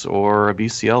T3X or a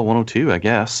BCL 102, I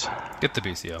guess. Get the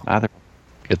BCL. Either.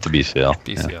 Get the BCL.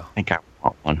 BCL. Yeah. I think I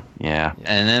want one. Yeah.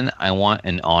 And then I want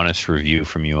an honest review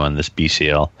from you on this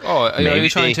BCL. Oh, are Maybe you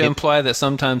trying they to hit- imply that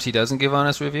sometimes he doesn't give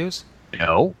honest reviews?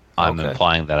 No, I'm Okay.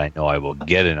 implying that I know I will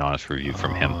get an honest review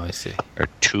from him. Oh, I see. There are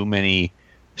too many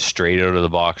straight out of the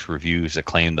box reviews that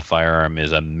claim the firearm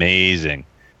is amazing.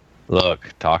 Look,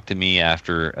 talk to me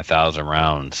after 1,000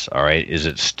 rounds. All right, is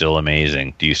it still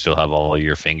amazing? Do you still have all of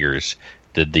your fingers?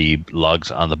 Did the lugs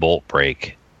on the bolt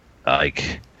break?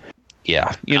 Like,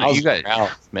 yeah, you guys. 1,000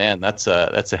 rounds, man, that's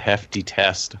a hefty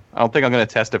test. I don't think I'm going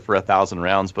to test it for 1,000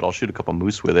 rounds, but I'll shoot a couple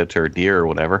moose with it or deer or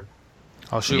whatever.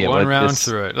 I'll shoot Yeah, one but round this-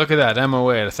 through it. Look at that,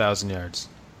 MOA at 1,000 yards.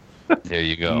 There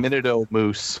you go. Minuto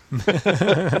moose.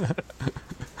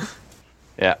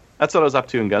 Yeah, that's what I was up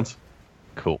to in guns.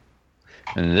 Cool.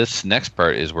 And this next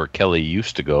part is where Kelly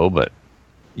used to go, but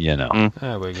What are you going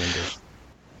to do?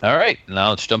 All right, now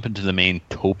let's jump into the main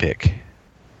topic.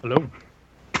 Hello.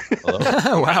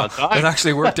 Hello. Wow, that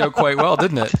actually worked out quite well,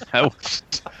 didn't it?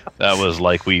 that That was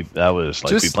like we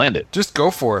planned it. Just go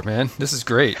for it, man. This is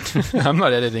great. I'm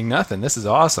not editing nothing. This is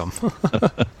awesome.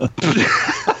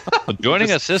 Joining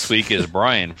us this week is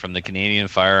Brian from the Canadian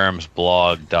Firearms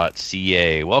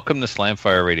Blog.ca. Welcome to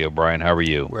Slamfire Radio, Brian. How are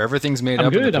you? Where everything's made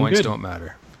up and the points don't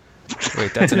matter.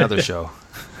 Wait, that's another show.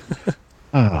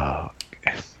 I'm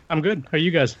good. How are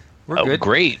you guys? We're good.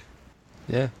 Great.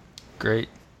 Yeah, great.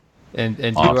 And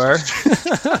Awesome. you are?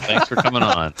 Thanks for coming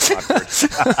on.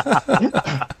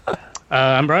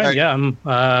 I'm Brian. Yeah, I'm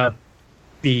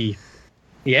the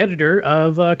editor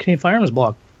of Canadian Firearms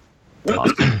Blog.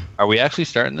 Awesome. Are we actually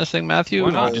starting this thing, Matthew?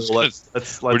 Why not?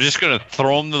 We're just going to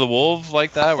throw them to the wolves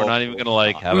like that? We're not even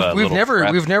going to have a we've little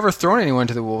prep? We've never thrown anyone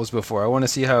to the wolves before. I want to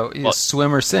see how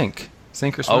swim or sink.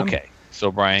 Sink or swim? Okay. So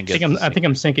Brian gets I think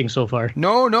I'm sinking so far.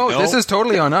 No, this is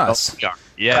totally on us.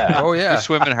 Yeah. Oh, yeah. You're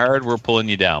swimming hard. We're pulling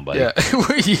you down, buddy. Yeah.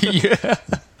 Yeah.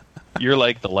 You're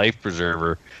like the life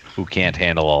preserver who can't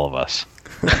handle all of us.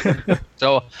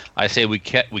 So I say we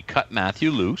cut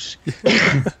Matthew loose.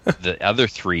 The other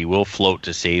three will float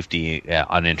to safety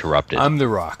uninterrupted. I'm the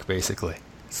rock, basically.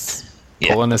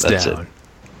 Pulling us down.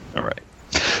 All right.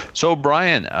 So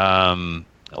Brian,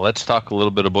 let's talk a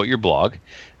little bit about your blog.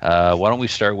 Why don't we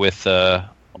start with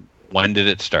when did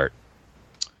it start?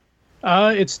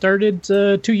 It started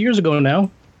 2 years ago now.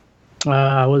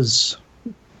 I was,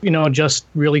 just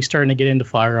really starting to get into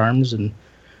firearms, and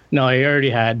I already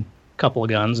had couple of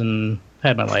guns and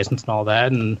had my license and all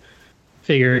that, and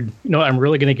figured I'm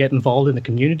really going to get involved in the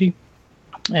community,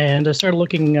 and I started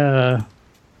looking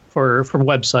for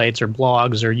websites or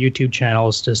blogs or YouTube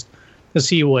channels just to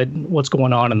see what's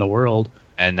going on in the world.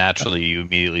 And naturally you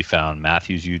immediately found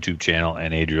Matthew's YouTube channel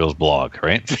and Adriel's blog,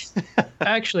 right?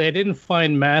 Actually, I didn't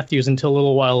find Matthew's until a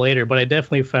little while later, but I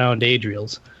definitely found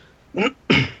Adriel's. And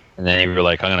then you were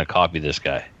like, I'm going to copy this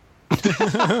guy.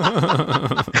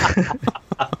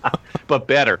 But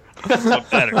better.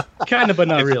 Kind of, but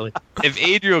not really. If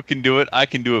Adriel can do it, I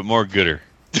can do it more gooder.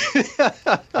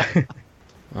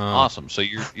 Awesome. So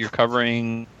you're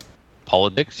covering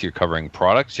politics, you're covering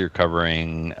products, you're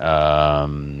covering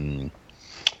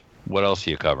what else are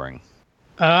you covering?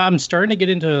 I'm starting to get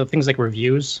into things like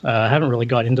reviews. I haven't really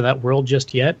got into that world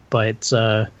just yet, but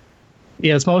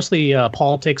it's mostly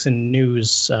politics and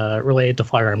news related to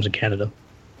firearms in Canada.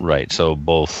 Right. So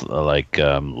both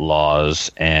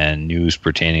laws and news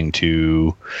pertaining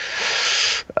to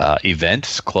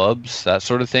events, clubs, that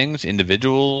sort of things,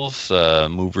 individuals,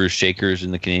 movers, shakers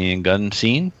in the Canadian gun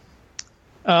scene.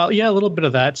 A little bit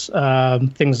of that.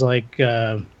 Things like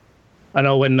I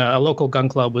know when a local gun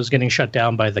club was getting shut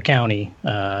down by the county,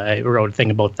 I wrote a thing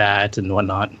about that and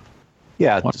whatnot.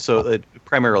 Yeah. So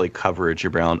primarily coverage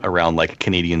around like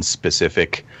Canadian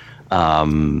specific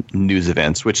news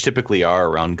events, which typically are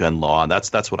around gun law.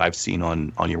 That's what I've seen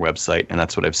on your website, and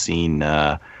that's what I've seen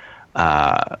that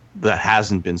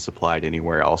hasn't been supplied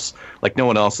anywhere else. Like no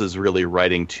one else is really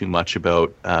writing too much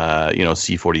about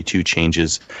C-42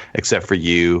 changes, except for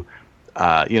you. The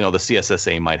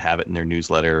CSSA might have it in their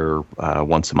newsletter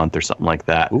once a month or something like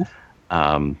that.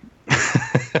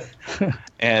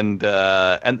 And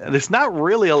there's not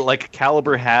really like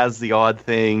Caliber has the odd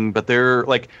thing, but they're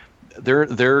like.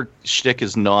 Their shtick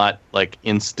is not like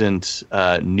instant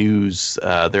news.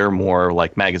 They're more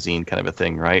like magazine kind of a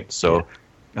thing, right? So yeah.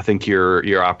 I think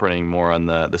you're operating more on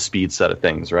the speed side of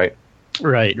things, right?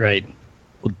 Right.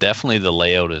 Well, definitely the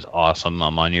layout is awesome.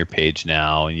 I'm on your page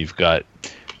now, and you've got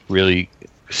really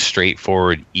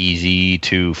straightforward, easy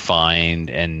to find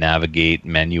and navigate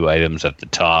menu items at the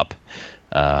top.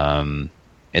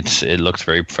 It looks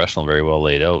very professional, very well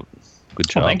laid out. Good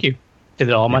job. Well, thank you. Did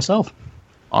it all myself.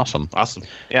 Awesome.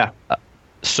 Yeah.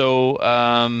 So,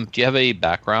 do you have a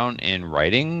background in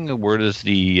writing? Where does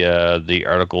the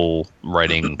article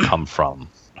writing come from?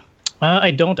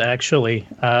 I don't actually.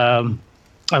 I've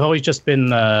always just been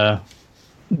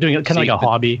doing it kind of like a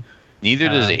hobby. Neither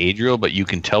does Adriel, but you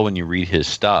can tell when you read his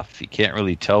stuff. You can't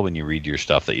really tell when you read your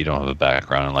stuff that you don't have a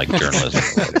background in like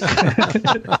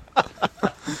journalism.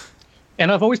 And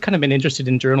I've always kind of been interested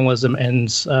in journalism,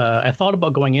 and I thought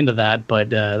about going into that, but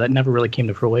that never really came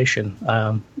to fruition.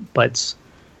 But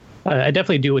I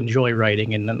definitely do enjoy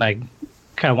writing, and I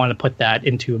kind of want to put that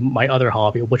into my other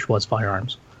hobby, which was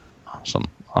firearms. Awesome.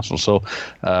 So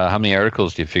how many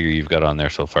articles do you figure you've got on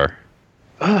there so far?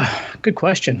 Good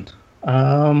question.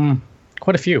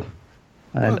 Quite a few.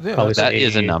 That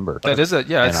is a number. That is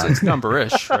it's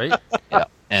number-ish, right? Yeah.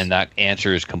 And that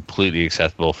answer is completely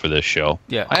acceptable for this show.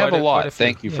 Yeah, I have a lot.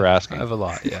 Thank you for asking. I have a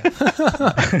lot. Yeah,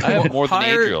 I have more than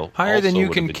Adriel. Higher than you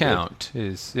can count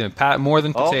is more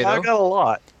than potatoes. Oh, I got a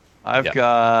lot. I've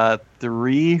got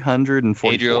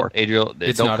 344. Adriel,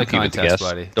 It's don't not a compete with the contest, guests.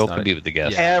 buddy. It's Don't not compete with the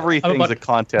guests. Yeah. Everything's a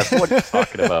contest. What are you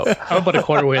talking about? I'm about a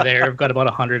quarter way there. I've got about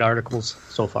 100 articles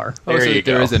so far. Oh, There so you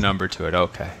there go. is a number to it.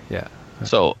 Okay, yeah.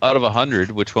 So, out of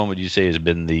 100, which one would you say has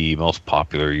been the most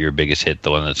popular, your biggest hit, the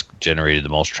one that's generated the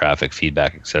most traffic,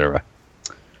 feedback, etc.?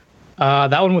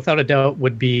 That one, without a doubt,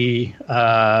 would be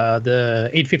the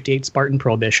 858 Spartan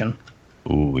Prohibition.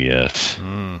 Ooh, yes.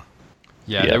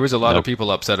 Yeah, Yeah, there was a lot nope. of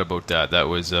people upset about that. That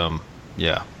was,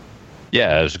 yeah.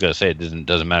 Yeah, I was going to say, it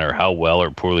doesn't matter how well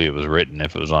or poorly it was written.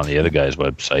 If it was on the other guy's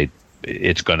website,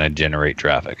 it's going to generate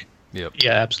traffic. Yep.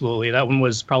 Yeah, absolutely. That one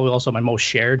was probably also my most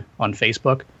shared on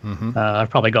Facebook. I've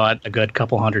probably got a good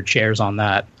couple hundred shares on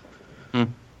that.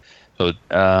 So,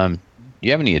 do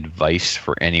you have any advice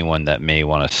for anyone that may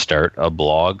want to start a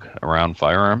blog around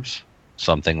firearms?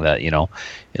 Something that,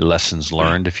 lessons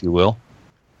learned, if you will?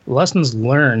 Lessons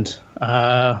learned.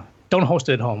 Don't host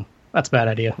it at home. That's a bad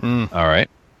idea. All right.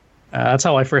 That's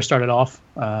how I first started off.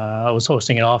 I was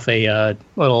hosting it off a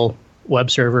little web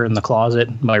server in the closet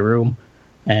in my room.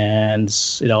 And,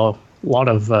 a lot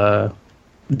of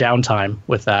downtime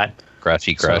with that.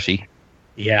 Crashy.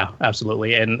 Yeah,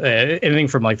 absolutely. And anything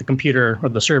from like the computer or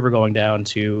the server going down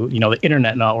to, the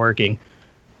internet not working.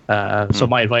 So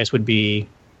my advice would be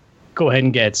go ahead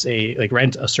and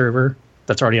rent a server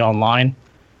that's already online.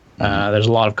 There's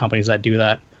a lot of companies that do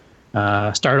that.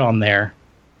 Start on there.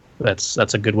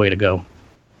 That's a good way to go.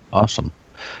 Awesome.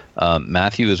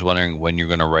 Matthew is wondering when you're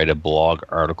going to write a blog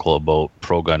article about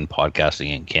pro-gun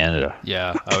podcasting in Canada.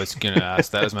 Yeah, I was going to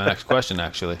ask. That was my next question,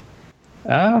 actually.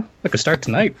 I could start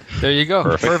tonight. There you go.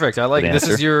 Perfect. I like Good it. This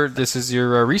answer. is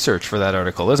your research for that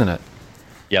article, isn't it?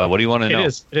 Yeah, what do you want to know? It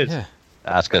is. Yeah.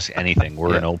 Ask us anything.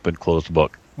 We're an open, closed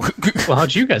book. Well,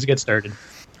 how'd you guys get started?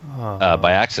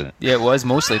 By accident. Yeah, it was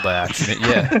mostly by accident.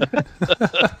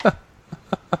 Yeah.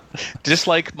 Just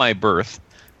like my birth,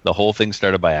 the whole thing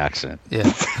started by accident.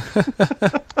 Yeah.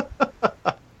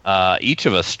 Each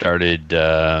of us started,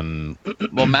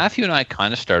 Matthew and I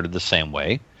kind of started the same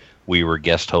way. We were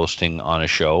guest hosting on a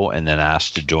show and then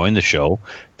asked to join the show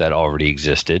that already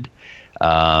existed.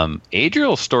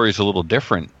 Adriel's story is a little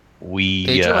different.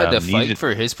 Adriel had to fight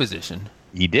for his position.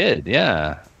 He did,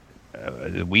 yeah.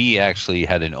 We actually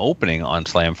had an opening on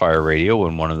Slamfire Radio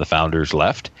when one of the founders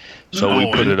left. So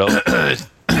we put it out.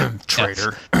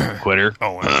 Traitor. Quitter.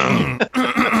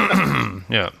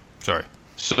 Yeah. Sorry.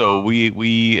 So we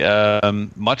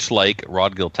much like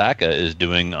Rod Giltaka is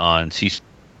doing on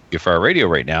CFR Radio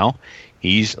right now,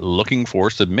 he's looking for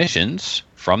submissions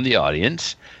from the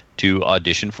audience to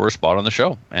audition for a spot on the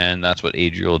show. And that's what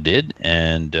Adriel did.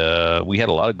 And we had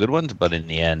a lot of good ones, but in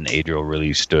the end, Adriel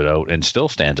really stood out and still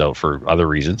stands out for other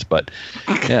reasons. But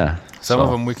yeah. Some of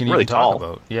them we can really even talk tall.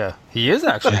 about. Yeah. He is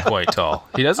actually quite tall.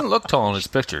 He doesn't look tall in his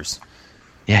pictures.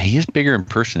 Yeah, he is bigger in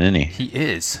person, isn't he? He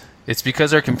is. It's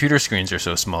because our computer screens are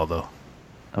so small, though.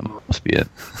 That must be it.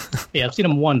 Yeah, I've seen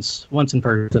him once in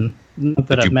person. Not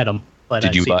that I've met him, but Did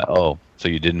I've you seen buy? him. Oh, so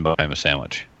you didn't buy him a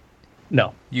sandwich?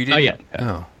 No, You not did yet.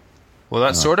 Oh. Well,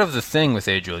 that's sort of the thing with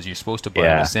Adriel is you're supposed to buy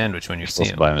him a sandwich when you see Supposed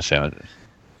to him. buy him a sandwich.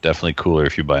 Definitely cooler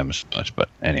if you buy him a sandwich. But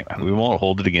anyway, we won't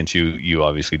hold it against you. You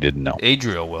obviously didn't know.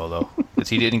 Adriel will, though, because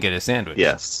he didn't get a sandwich.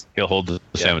 Yes. He'll hold the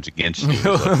sandwich against you.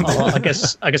 Well, I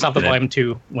guess I'll have to buy him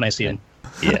two when I see him.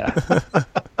 Yeah.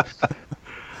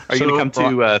 Are you going to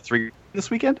come to 3 this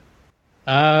weekend?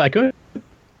 I could.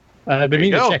 I've been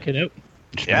meaning to go. check it out.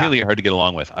 It's really hard to get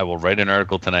along with. I will write an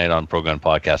article tonight on Pro Gun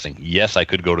Podcasting. Yes, I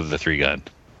could go to the 3 Gun.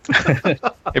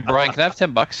 Hey, Brian, can I have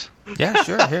 $10? Yeah,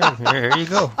 sure. Here you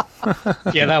go.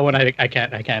 Yeah, that one I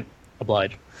can't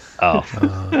oblige. Oh,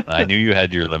 I knew you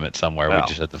had your limit somewhere. We Wow.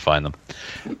 just had to find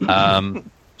them.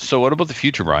 So what about the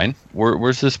future, Brian?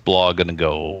 Where's this blog going to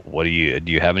go? What do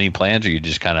you have any plans? Or are you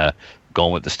just kind of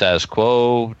going with the status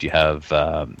quo? Do you have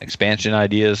expansion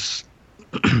ideas?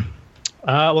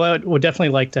 Well, I would definitely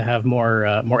like to have more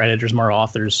editors, more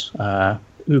authors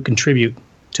who contribute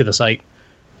to the site.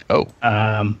 Oh,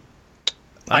 I know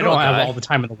don't a have guy. all the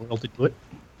time in the world to do it.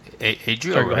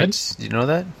 Adriel Sorry, go ahead. writes. Do you know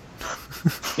that?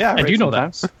 Yeah, I do know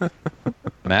that. sometimes.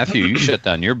 Matthew, you shut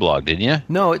down your blog, didn't you?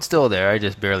 No, it's still there. I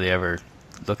just barely ever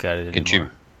look at it anymore.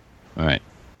 Contribute. All right.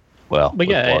 Well, But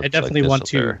yeah, I definitely want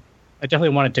to. I definitely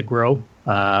want it to grow.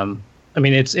 I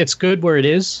mean, it's good where it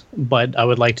is, but I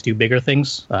would like to do bigger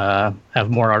things. Have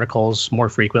more articles more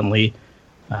frequently.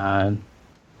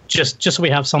 Just so we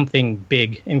have something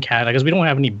big in Canada, because we don't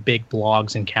have any big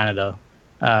blogs in Canada.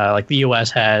 Like the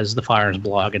U.S. has the Firearms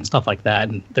blog and stuff like that,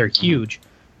 and they're huge,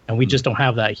 and we just don't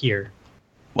have that here.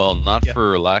 Well, not Yeah.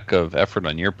 for lack of effort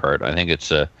on your part. I think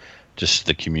it's just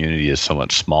the community is so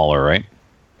much smaller, right?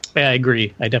 Yeah, I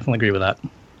agree. I definitely agree with that.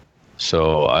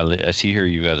 So I see here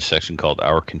you've got a section called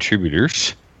Our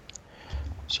Contributors.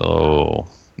 So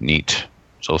neat.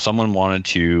 So if someone wanted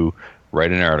to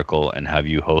write an article and have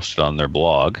you host it on their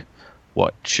blog,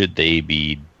 what should they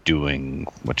be doing?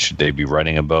 What should they be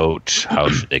writing about? How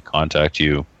should they contact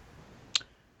you?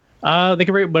 They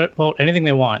can write about anything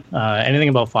they want. Anything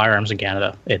about firearms in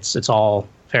Canada. It's all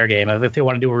fair game. If they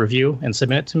want to do a review and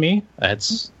submit it to me,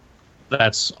 that's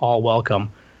all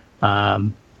welcome.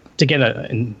 To get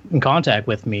in contact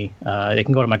with me, they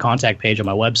can go to my contact page on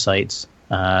my website.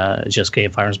 It's just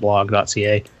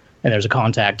kfirearmsblog.ca, and there's a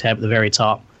contact tab at the very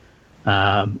top.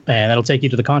 And that'll take you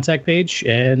to the contact page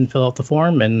and fill out the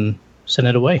form and send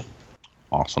it away.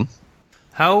 Awesome.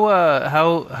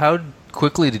 How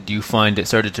quickly did you find it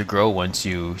started to grow once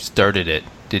you started it?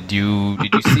 Did you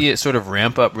see it sort of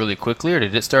ramp up really quickly, or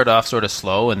did it start off sort of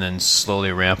slow and then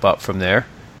slowly ramp up from there?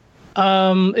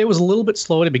 It was a little bit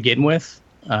slow to begin with.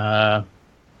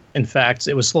 In fact,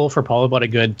 it was slow for probably about a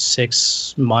good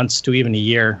 6 months to even a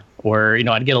year, where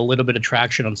I'd get a little bit of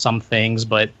traction on some things,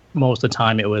 but most of the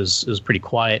time it was pretty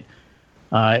quiet.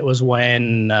 It was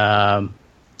when Bill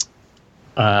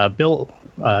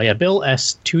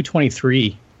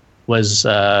S-223 was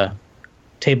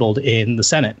tabled in the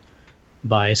Senate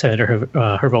by Senator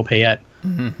Hervo Payette.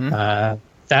 Mm-hmm.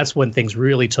 That's when things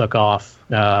really took off.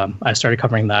 I started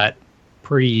covering that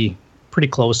pretty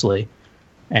closely,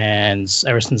 and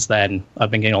ever since then, I've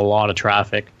been getting a lot of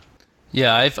traffic.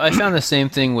 Yeah, I found the same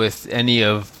thing with any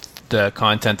of the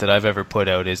content that I've ever put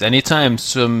out. Is anytime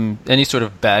any sort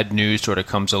of bad news sort of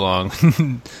comes along,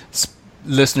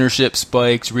 listenership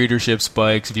spikes, readership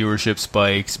spikes, viewership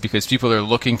spikes, because people are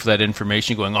looking for that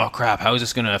information, going, "Oh crap, how is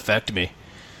this going to affect me?"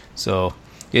 So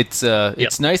it's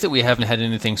nice that we haven't had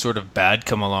anything sort of bad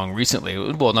come along recently.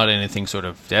 Well, not anything sort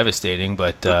of devastating,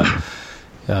 but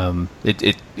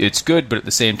it's good. But at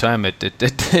the same time,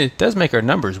 it does make our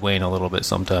numbers wane a little bit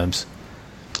sometimes.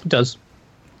 It does.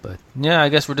 But yeah, I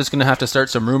guess we're just going to have to start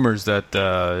some rumors that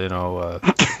all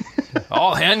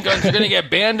handguns are going to get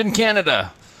banned in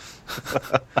Canada.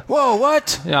 Whoa,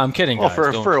 what? Yeah, I'm kidding. Well,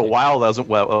 guys. for a while,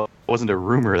 that wasn't a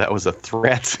rumor. That was a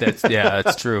threat.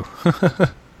 That's true.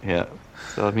 Yeah.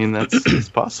 So, I mean, it's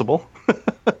possible.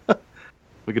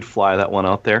 We could fly that one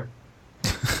out there.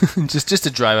 just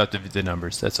to drive up the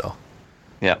numbers, that's all.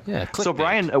 Yeah. Yeah. So,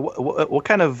 Brian, what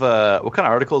kind of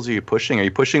articles are you pushing? Are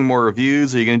you pushing more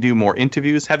reviews? Are you going to do more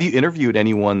interviews? Have you interviewed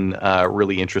anyone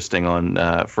really interesting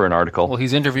for an article? Well,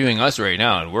 he's interviewing us right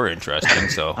now, and we're interesting.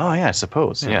 So. Oh yeah, I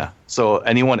suppose. Yeah. So,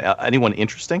 anyone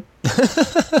interesting?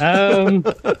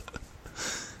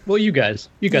 Well, you guys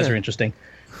are interesting.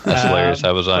 That's hilarious.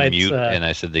 I was on but, mute, and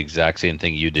I said the exact same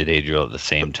thing you did, Adriel, at the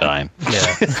same time.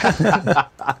 Yeah.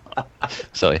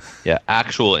 So, yeah,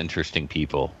 actual interesting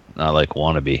people, not like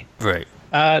wannabe. Right.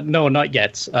 No, not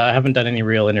yet. I haven't done any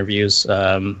real interviews.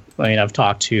 I've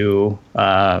talked to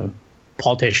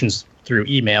politicians through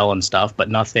email and stuff,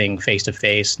 but nothing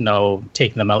face-to-face, no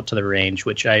taking them out to the range,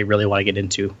 which I really want to get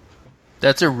into.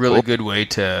 That's a really good way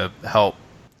to help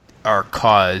our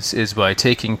cause, is by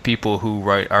taking people who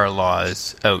write our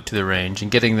laws out to the range and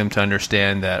getting them to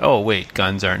understand that, oh, wait,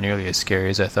 guns aren't nearly as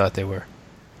scary as I thought they were.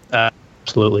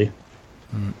 Absolutely.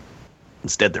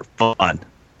 Instead, they're fun.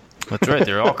 That's right.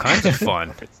 They're all kinds of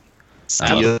fun.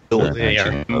 Steel, They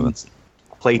are.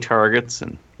 play targets,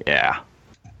 and yeah.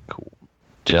 Cool.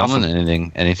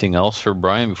 Gentlemen, anything else for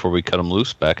Brian before we cut him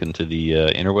loose back into the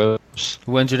interwebs?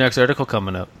 When's your next article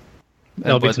coming up?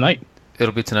 It'll be tonight.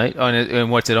 It'll be tonight? Oh,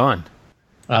 and what's it on?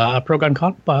 Pro Gun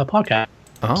Podcast.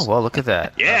 Oh, well, look at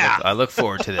that. Yeah. I look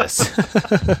forward to this.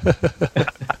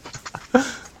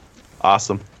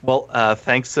 Awesome. Well,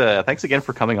 thanks again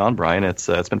for coming on, Brian. It's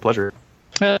been a pleasure.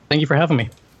 Thank you for having me.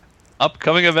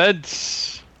 Upcoming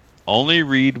events. Only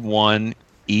read one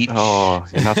each. Oh,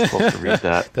 you're not supposed to read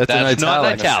that. That's not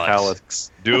italics.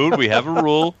 italics. Dude, we have a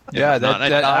rule. Yeah, If it's not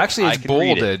that italics, actually I is can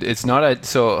read bolded. it. It's not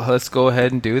so let's go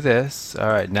ahead and do this. All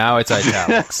right, now it's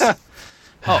italics. Oh,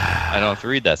 I don't have to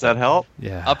read that. Does that help?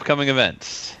 Yeah. Upcoming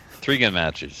events. 3-gun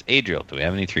matches. Adriel, do we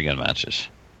have any 3-gun matches?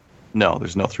 No,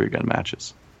 there's no 3-gun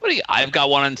matches. What do you? I've got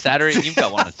one on Saturday, and you've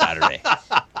got one on Saturday.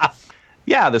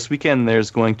 Yeah, this weekend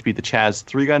there's going to be the Chaz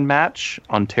 3-gun match,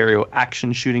 Ontario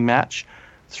action shooting match,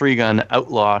 3-gun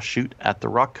outlaw shoot at the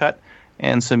Rock Cut,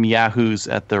 and some Yahoos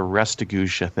at the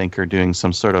Restigouche, I think, are doing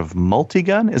some sort of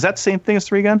multi-gun. Is that the same thing as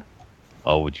 3-gun?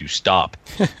 Oh, would you stop?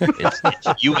 It's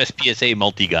USPSA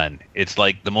multi-gun. It's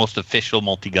like the most official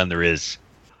multi-gun there is.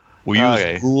 We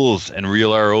use rules and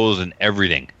real ROs and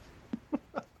everything.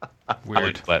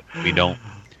 Weird. But we don't.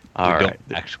 All we right.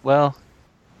 don't actually. Well,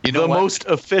 you know the what? most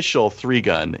official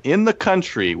 3-gun in the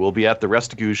country will be at the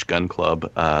Restigouche Gun Club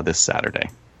this Saturday.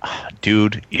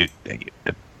 Dude, it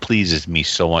pleases me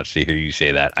so much to hear you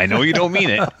say that. I know you don't mean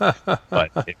it,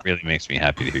 but it really makes me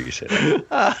happy to hear you say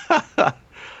that.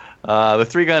 The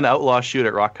 3-gun outlaw shoot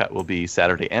at Rock Cut will be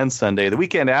Saturday and Sunday. The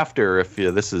weekend after, if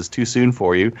this is too soon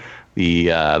for you,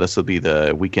 this will be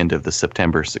the weekend of the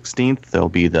September 16th. There'll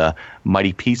be the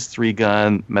Mighty Peace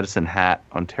 3-gun, Medicine Hat,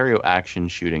 Ontario Action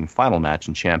Shooting Final Match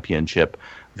and Championship,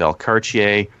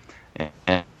 Valcartier,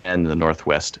 and the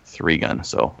Northwest 3-gun.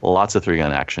 So lots of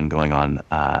 3-gun action going on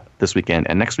this weekend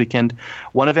and next weekend.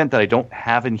 One event that I don't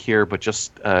have in here but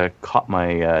just caught my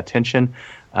attention,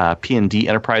 P&D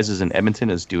Enterprises in Edmonton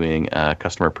is doing a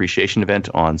customer appreciation event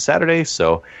on Saturday.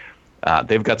 So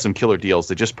they've got some killer deals.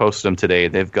 They just posted them today.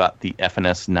 They've got the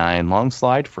FNS 9 long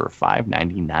slide for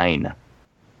 $599.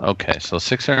 Okay, so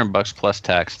 $600 plus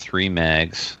tax, 3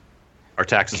 mags. Our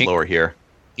tax is lower here.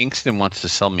 Kingston wants to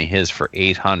sell me his for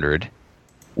 $800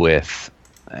 with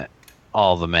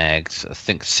all the mags. I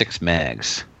think 6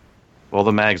 mags. Well,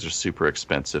 the mags are super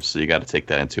expensive, so you got to take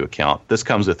that into account. This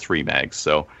comes with 3 mags,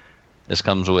 so this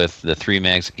comes with the 3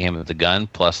 mags that came with the gun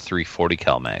plus 3 40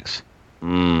 cal mags.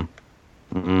 I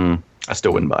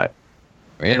still wouldn't buy it.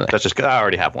 Really? That's just 'cause I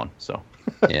already have one. So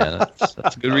yeah,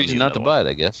 that's a good reason not to buy it,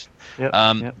 I guess.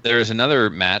 Yep. There is another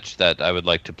match that I would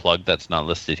like to plug that's not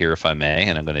listed here, if I may,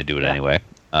 and I'm going to do it anyway.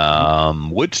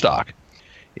 Woodstock.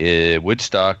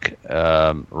 Woodstock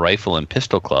Rifle and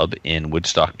Pistol Club in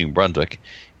Woodstock, New Brunswick,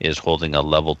 is holding a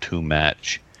level 2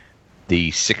 match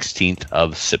the 16th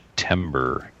of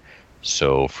September.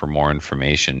 So for more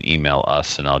information, email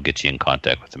us and I'll get you in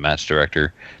contact with the match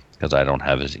director, because I don't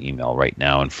have his email right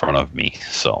now in front of me.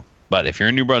 So, but if you're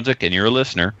in New Brunswick and you're a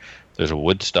listener, there's a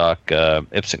Woodstock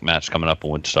IPSC match coming up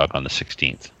in Woodstock on the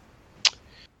 16th.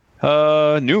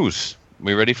 News.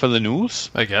 We ready for the news?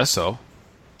 I guess so.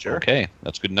 sure. Okay,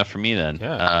 that's good enough for me then.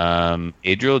 Yeah.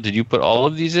 Adriel, did you put all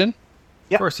of these in?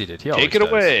 Yeah. Of course he did. He Take it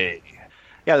always does. away.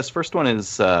 Yeah, this first one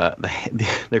is they're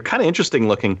kind of interesting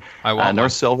looking. I want North one.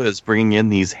 Silva is bringing in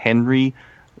these Henry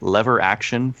lever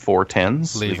action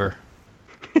 410s. Lever.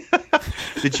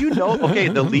 Did you know? Okay,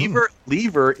 the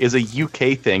lever is a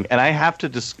UK thing, and I have to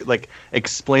just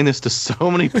explain this to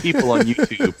so many people on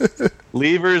YouTube.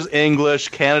 Lever's English,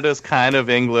 Canada's kind of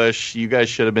English. You guys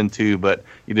should have been too, but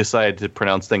you decided to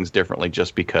pronounce things differently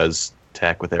just because to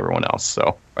heck with everyone else.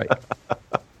 So Right.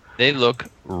 They look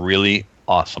really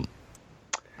awesome.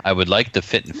 I would like the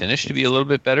fit and finish to be a little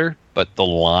bit better, but the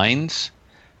lines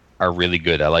are really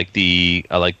good. I like the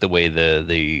way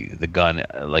the gun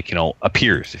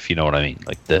appears, if you know what I mean.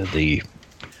 Like the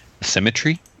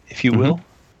symmetry, if you will.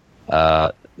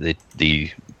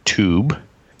 The tube.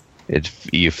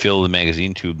 You fill the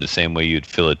magazine tube the same way you'd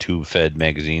fill a tube-fed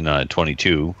magazine on a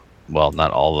 22. Well, not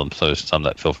all of them. So there's some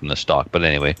that fill from the stock, but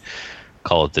anyway,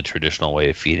 call it the traditional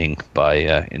way of feeding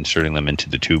by inserting them into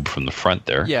the tube from the front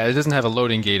there. Yeah, it doesn't have a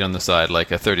loading gate on the side like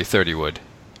a 30-30 would.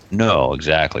 No,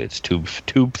 exactly. It's tube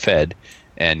fed,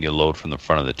 and you load from the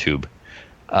front of the tube.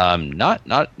 Not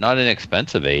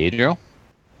inexpensive, Adriel?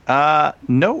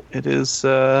 no, it is.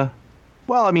 Well,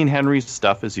 I mean, Henry's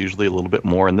stuff is usually a little bit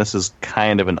more, and this is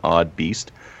kind of an odd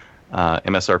beast.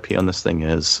 MSRP on this thing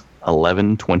is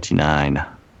 $11.29.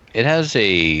 It has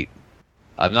a.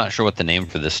 I'm not sure what the name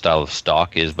for this style of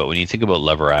stock is, but when you think about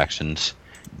lever actions,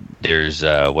 there's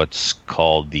what's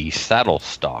called the saddle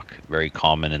stock, very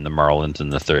common in the Marlins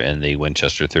and the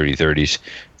Winchester 30-30s,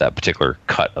 that particular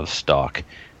cut of stock.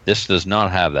 This does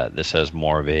not have that. This has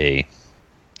more of a...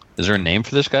 Is there a name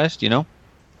for this, guys? Do you know?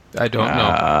 I don't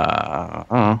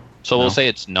know. So we'll say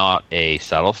it's not a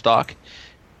saddle stock,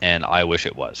 and I wish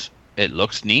it was. It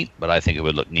looks neat, but I think it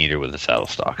would look neater with a saddle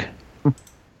stock.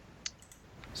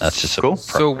 That's just Cool.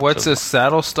 So what's a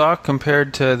saddle stock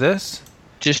compared to this?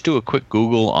 Just do a quick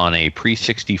Google on a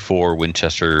pre-64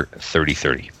 Winchester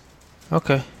 30-30.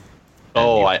 Okay.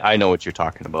 Oh, I know what you're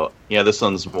talking about. Yeah, this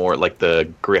one's more like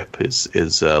the grip is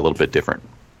a little bit different.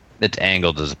 It's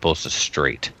angled as opposed to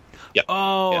straight. Yep.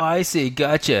 Oh, Yeah. I see.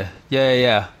 Gotcha.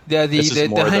 Yeah. Yeah, This is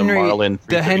more the Marlin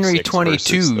the Henry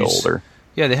 336 versus the 22s. older.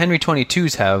 Yeah, the Henry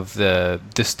 22s have the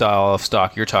style of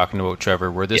stock you're talking about,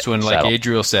 Trevor, where this Yeah, one, like saddle.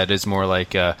 Adriel said, is more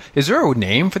like... is there a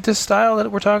name for this style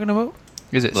that we're talking about?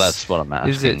 Is it? Well, that's what I'm asking.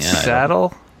 Is it yeah, I don't-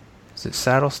 saddle? Is it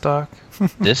saddle stock?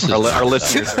 This is Our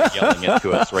listeners are yelling it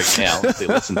to us right now if they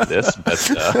listen to this,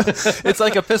 but It's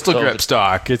like a pistol grip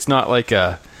stock. It's not like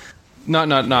a... Not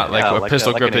like a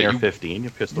pistol grip an that you... AR-15.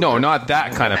 Your pistol No, grip. not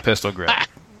that kind of pistol grip.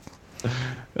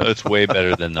 It's way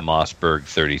better than the Mossberg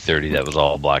 30-30 that was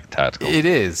all black tactical. It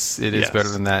is. It is Yes. better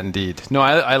than that, indeed. No,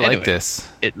 I like Anyway. this.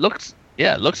 It looks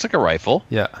like a rifle.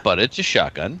 Yeah. But it's a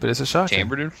shotgun. But it's a shotgun.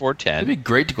 Chambered in .410. It'd be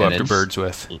great to go And after it's- birds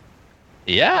with.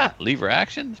 Yeah, lever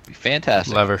action. It'd be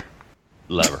fantastic. Lever.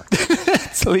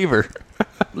 It's lever.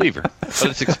 Lever. But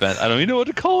it's expensive. I don't even know what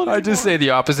to call it. I just say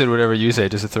the opposite, whatever you say,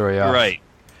 just to throw you off. Right.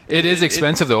 It is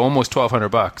expensive though, almost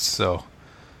 $1,200. So.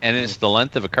 And it's the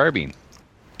length of a carbine.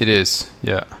 It is.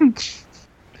 Yeah.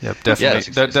 Yep.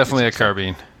 Definitely. Yeah, definitely a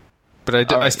carbine.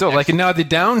 But I still like it. Now the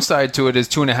downside to it is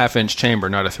 2.5-inch chamber,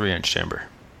 not a 3-inch chamber.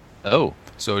 Oh.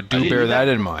 So do bear that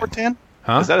in mind. 410?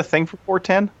 Huh? Is that a thing for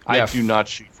 410? Yeah. I do not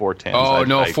shoot 410s. Oh,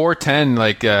 no, 410,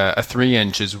 like a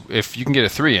 3-inch is, if you can get a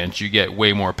 3-inch, you get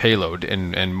way more payload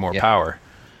and more power.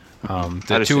 I'd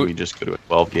assume you just go to a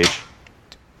 12 gauge.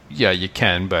 Yeah, you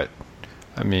can, but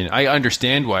I mean, I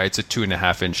understand why it's a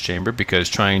 2.5-inch chamber, because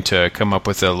trying to come up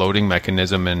with a loading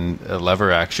mechanism and a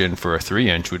lever action for a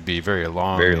 3-inch would be very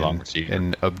long receiver.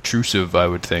 and obtrusive, I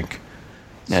would think.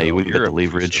 Yeah, So you wouldn't get you're the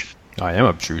leverage. I am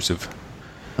obtrusive.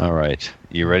 All right.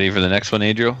 You ready for the next one,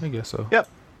 Adriel? I guess so. Yep.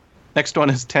 Next one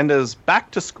is Tenda's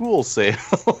back to school sale.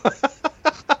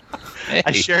 Hey.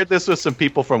 I shared this with some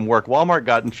people from work. Walmart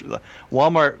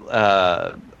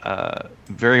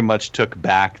very much took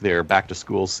back their back to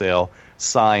school sale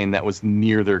sign that was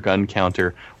near their gun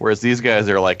counter, whereas these guys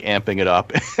are like amping it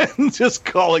up and just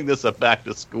calling this a back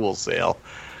to school sale.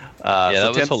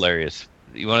 That was hilarious.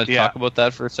 You want to talk about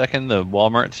that for a second, the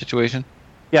Walmart situation?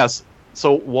 Yes.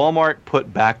 So Walmart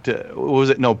put back to, what was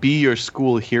it? No, Be Your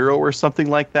School Hero or something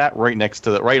like that,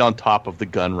 right on top of the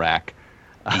gun rack.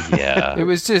 Yeah. It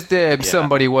was just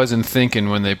somebody wasn't thinking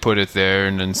when they put it there,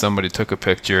 and then somebody took a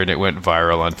picture and it went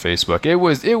viral on Facebook.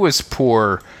 It was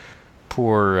poor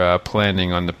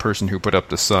planning on the person who put up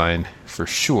the sign, for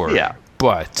sure. Yeah.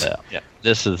 But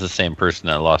This is the same person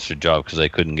that lost their job because they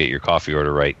couldn't get your coffee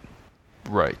order right.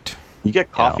 right. You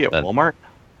get coffee at Walmart?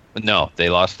 No, they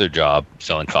lost their job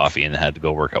selling coffee and had to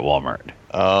go work at Walmart.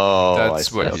 Oh, That's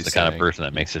what That's he's the kind of saying. person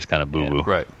that makes this kind of boo-boo.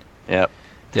 Right. Yep.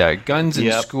 Yeah, guns in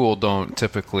Yep. school don't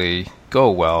typically go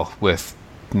well with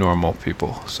normal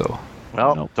people, so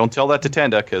Well, don't tell that to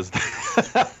Tenda, because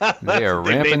they are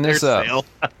ramping this up.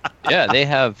 Yeah, they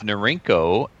have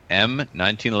Norinco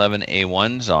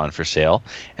M1911A1s on for sale,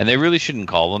 and they really shouldn't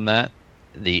call them that,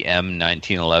 the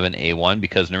M1911A1,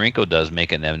 because Norinco does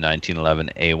make an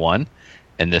M1911A1,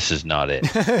 and this is not it.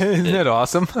 Isn't that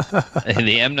awesome? And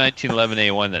the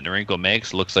M1911A1 that Norinco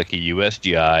makes looks like a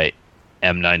USGI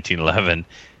M1911,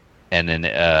 and then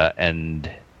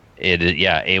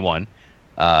A1.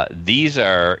 These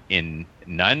are in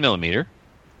 9mm,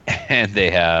 and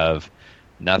they have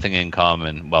nothing in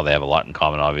common. Well, they have a lot in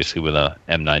common, obviously, with a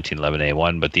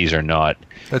M1911A1, but these are not.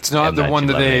 That's not the one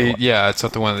that they. M1911A1. Yeah, it's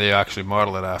not the one that they actually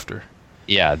model it after.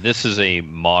 Yeah, this is a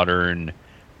modern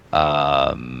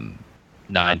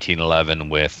 1911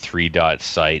 with 3-dot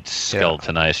sights,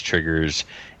 skeletonized triggers,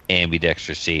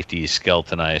 ambidextrous safety,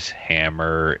 skeletonized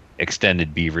hammer,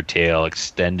 extended beaver tail,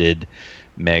 extended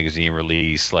magazine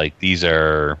release. Like, these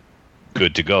are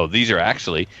good to go. These are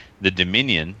actually the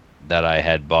Dominion that I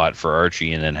had bought for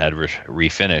archery and then had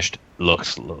refinished.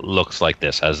 Looks like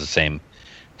this, has the same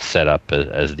setup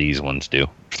as these ones do.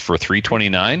 For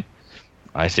 $329,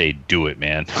 I say do it,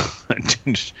 man.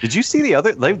 Did you see the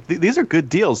other? These are good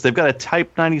deals. They've got a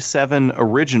Type 97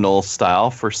 original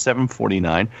style for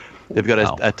 $749. They've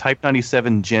got a Type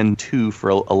 97 Gen 2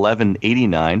 for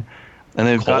 $1189, and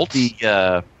they've Colts?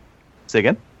 got the. Say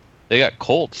again. They got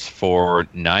Colts for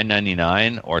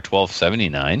 $999 or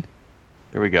 $1279.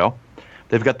 There we go.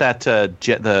 They've got that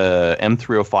the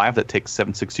M305 that takes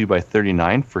 7.62 by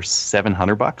 39 for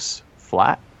 $700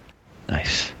 flat.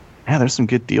 Nice. Yeah, there's some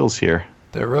good deals here.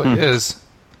 There really is.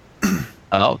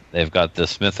 Oh, they've got the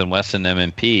Smith & Wesson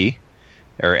M&P,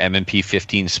 or M&P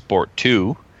 15 Sport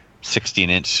 2,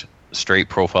 16-inch straight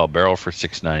profile barrel for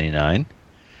 $699.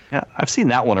 Yeah, I've seen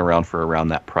that one around for around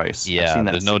that price. I've Yeah, seen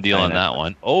that there's no deal on that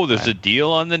one. Oh, there's a deal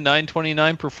on the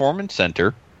 929 Performance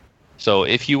Center. So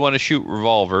if you want to shoot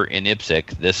revolver in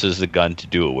IPSC, this is the gun to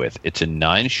do it with. It's a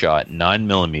 9-shot,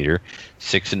 9mm,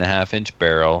 6.5-inch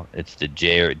barrel. It's the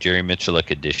Jerry Miculek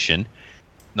edition.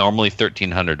 Normally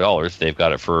 $1,300. They've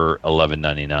got it for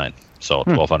 $1,199. So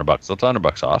 $1,200. So it's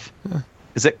 $100 off.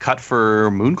 Is it cut for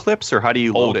moon clips, or how do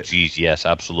you load it? Oh, geez, yes,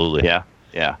 absolutely. Yeah.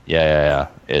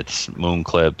 It's moon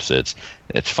clips. It's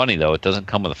funny though. It doesn't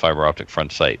come with a fiber optic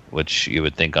front sight, which you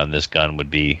would think on this gun would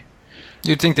be.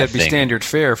 You'd think that'd be standard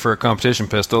fare for a competition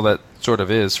pistol. That sort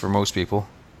of is for most people.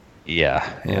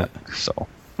 Yeah. So,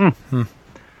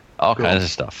 all kinds of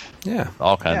stuff. Yeah.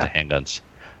 All kinds of handguns.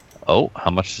 Oh,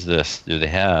 how much is this? Do they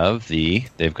have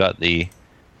They've got the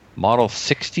Model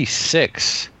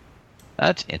 66.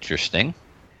 That's interesting.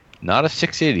 Not a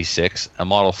 686, a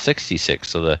Model 66.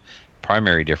 So the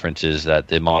primary difference is that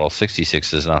the Model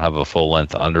 66 does not have a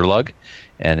full-length underlug,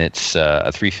 and it's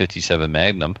a 357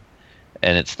 Magnum,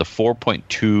 and it's the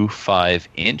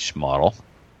 4.25-inch model.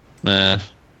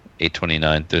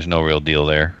 829. There's no real deal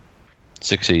there.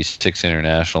 686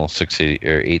 International, 680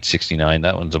 or 869.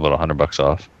 That one's about $100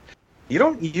 off. You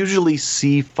don't usually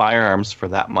see firearms for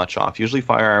that much off. Usually,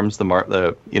 firearms Not a lot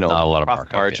of profit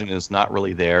markup, margin is not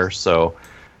really there, so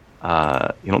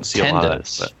you don't see a lot of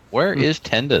that. But Where is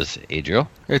Tenda's, Adriel?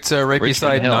 It's right Richmond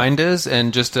beside Hill. 9 does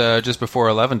and just before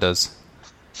 11 does.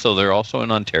 So they're also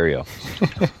in Ontario.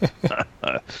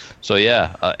 So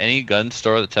yeah, any gun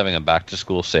store that's having a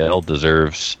back-to-school sale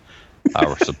deserves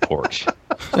our support.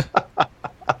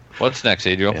 What's next,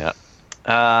 Adriel? Yeah.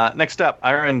 Next up,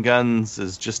 Iron Guns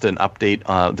is just an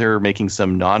update. They're making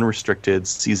some non-restricted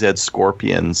CZ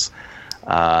Scorpions.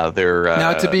 Now,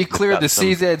 to be clear, the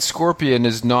CZ Scorpion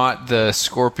is not the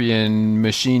Scorpion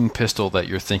machine pistol that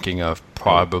you're thinking of,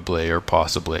 probably or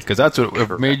possibly, because that's what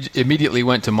immediately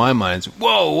went to my mind.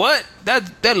 Whoa, what?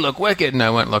 That look wicked, and I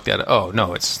went and looked at it. Oh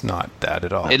no, it's not that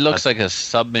at all. It looks like a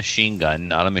submachine gun,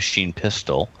 not a machine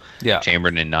pistol. Yeah.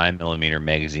 Chambered in 9mm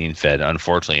magazine fed.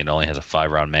 Unfortunately, it only has a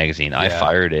 5-round magazine. I Yeah.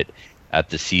 fired it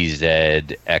at the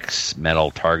CZX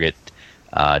Metal Target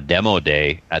demo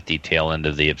day at the tail end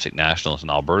of the IPSC Nationals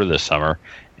in Alberta this summer,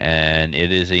 and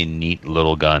it is a neat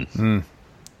little gun.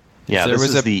 Yeah, There this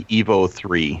was is a- the Evo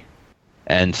 3.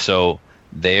 And so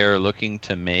they are looking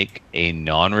to make a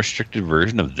non-restricted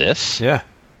version of this. Yeah.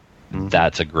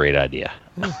 That's a great idea.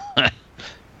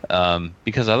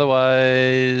 Because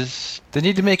otherwise, They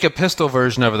need to make a pistol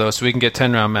version of it, though, so we can get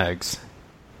 10-round mags.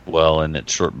 well, in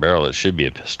its short barrel, it should be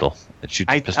a pistol. It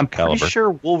shoots pistol I'm caliber. pretty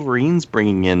sure Wolverine's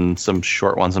bringing in some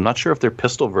short ones. I'm not sure if they're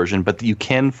pistol version, but you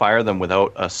can fire them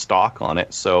without a stock on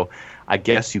it. So I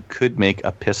guess you could make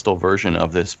a pistol version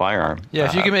of this firearm. Yeah,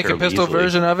 if you can make a fairly pistol easily.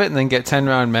 version of it and then get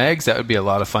 10-round mags, that would be a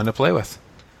lot of fun to play with.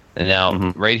 And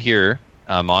now, right here,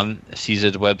 I'm on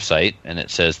CZ's website, and it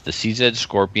says the CZ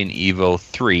Scorpion Evo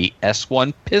 3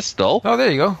 S1 pistol Oh,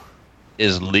 there you go.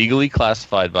 is legally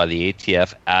classified by the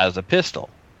ATF as a pistol.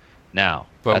 Now,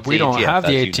 But that's we don't ATF, have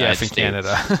the that's ATF in United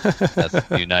Canada. States. That's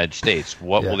the United States.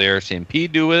 What will the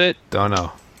RCMP do with it? Don't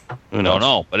know. Who knows? Don't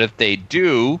know. But if they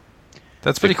do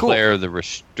That's pretty cool. declare the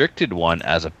restricted one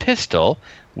as a pistol,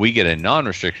 we get a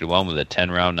non-restricted one with a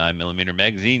 10-round 9mm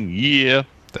magazine. Yeah.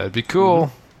 That'd be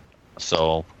cool.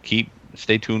 So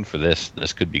stay tuned for this.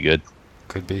 This could be good.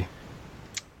 Could be.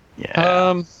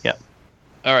 Yeah. Yeah.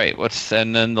 All right.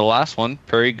 And then the last one,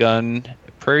 Prairie Gun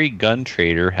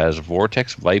Trader has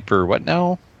Vortex Viper. What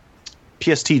now?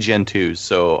 PST Gen 2s.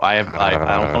 So I don't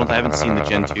know if I haven't seen the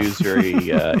Gen 2s very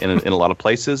in a lot of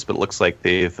places, but it looks like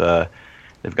they've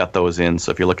got those in.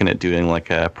 So if you're looking at doing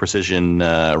like a precision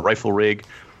rifle rig,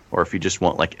 or if you just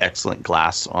want like excellent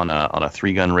glass on a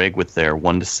 3-gun rig with their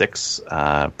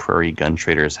 1-6, Prairie Gun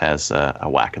Traders has a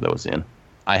whack of those in.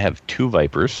 I have 2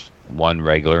 Vipers, one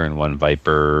regular and one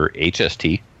Viper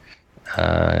HST.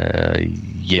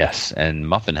 Yes, and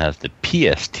Muffin has the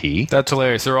PST. That's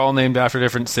hilarious. They're all named after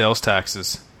different sales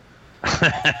taxes.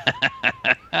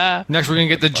 Next, we're going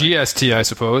to get the GST, I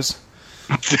suppose.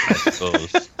 I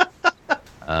suppose.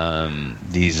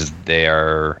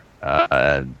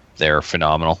 They're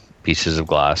phenomenal pieces of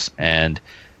glass and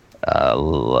a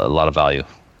lot of value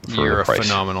for You're the a price.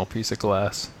 phenomenal piece of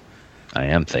glass. I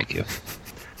am, thank you.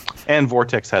 And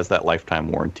Vortex has that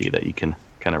lifetime warranty that you can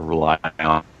kind of rely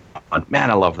on.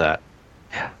 Man, I love that.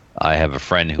 I have a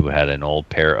friend who had an old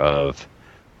pair of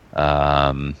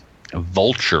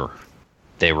Vulture.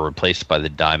 They were replaced by the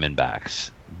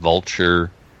Diamondbacks.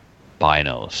 Vulture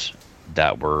binos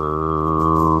that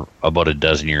were about a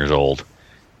dozen years old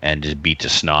and just beat to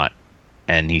snot.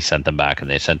 And he sent them back, and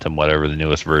they sent him whatever the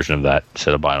newest version of that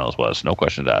set of binos was. No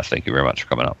questions asked. Thank you very much for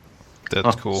coming up.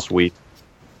 That's cool. Sweet.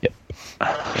 Yep.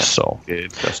 So,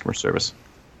 Good customer service.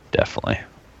 definitely.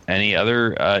 Any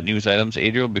other news items,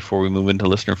 Adriel, before we move into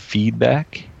listener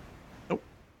feedback? Nope.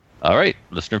 All right,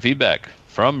 listener feedback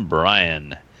from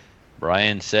Brian.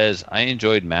 Brian says, I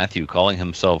enjoyed Matthew calling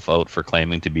himself out for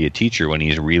claiming to be a teacher when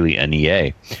he's really an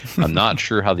EA. I'm not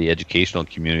sure how the educational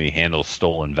community handles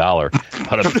stolen valor,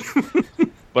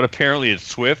 but apparently it's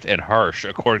swift and harsh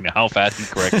according to how fast he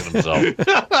corrected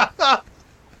himself.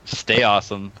 Stay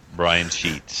awesome, Brian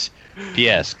Sheets.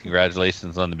 P.S.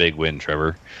 Congratulations on the big win,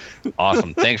 Trevor.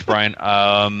 Awesome. Thanks, Brian.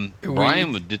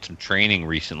 Brian did some training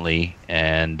recently,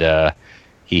 and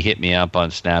he hit me up on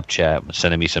Snapchat,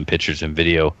 sending me some pictures and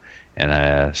video,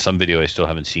 and some video I still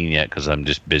haven't seen yet because I'm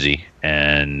just busy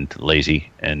and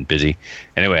lazy and busy.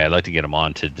 Anyway, I'd like to get him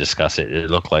on to discuss it. It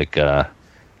looked like a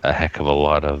heck of a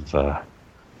lot of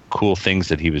cool things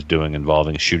that he was doing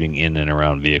involving shooting in and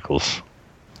around vehicles.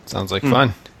 Sounds like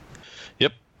fun.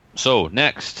 Yep. So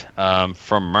next,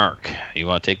 from Mark. You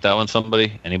want to take that one,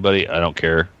 somebody? Anybody? I don't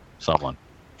care. Someone.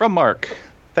 From Mark,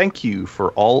 thank you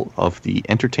for all of the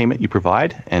entertainment you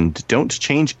provide, and don't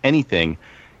change anything.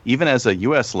 Even as a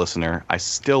U.S. listener, I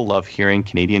still love hearing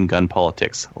Canadian gun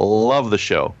politics. Love the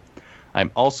show. I'm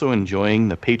also enjoying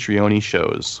the Patreon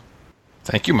shows.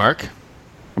 Thank you, Mark.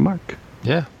 From Mark.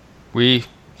 Yeah. We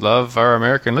love our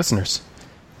American listeners.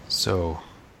 So...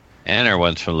 And our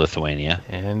ones from Lithuania.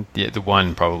 And the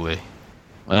one, probably.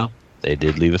 Well, they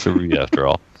did leave us a review after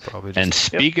all. Probably. And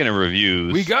speaking of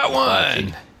reviews... We got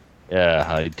one!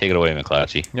 Yeah, take it away,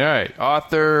 McClatchy. All right.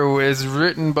 Author was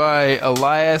written by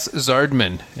Elias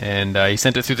Zardman, and he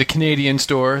sent it through the Canadian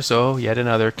store, so yet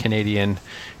another Canadian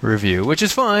review, which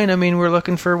is fine. I mean, we're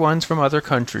looking for ones from other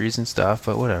countries and stuff,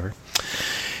 but whatever.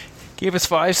 Gave us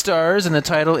 5 stars, and the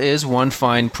title is One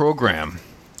Fine Program.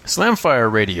 Slamfire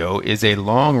Radio is a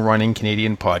long-running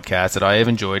Canadian podcast that I have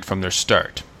enjoyed from their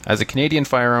start. As a Canadian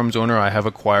firearms owner, I have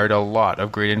acquired a lot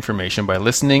of great information by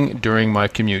listening during my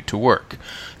commute to work.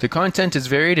 The content is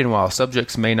varied, and while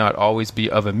subjects may not always be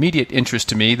of immediate interest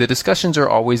to me, the discussions are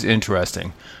always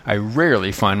interesting. I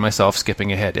rarely find myself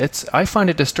skipping ahead. I find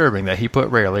it disturbing that he put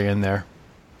rarely in there.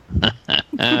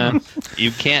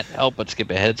 You can't help but skip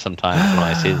ahead sometimes when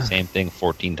I say the same thing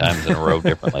 14 times in a row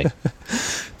differently.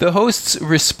 The hosts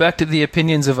respect the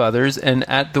opinions of others, and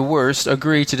at the worst,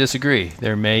 agree to disagree.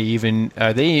 They may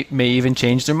even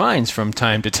change their minds from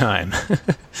time to time.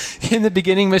 In the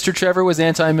beginning, Mr. Trevor was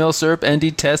anti-milsurp and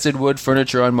detested wood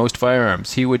furniture on most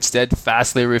firearms. He would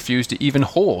steadfastly refuse to even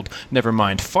hold, never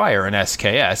mind fire, an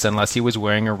SKS unless he was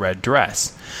wearing a red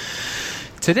dress.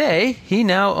 Today, he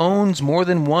now owns more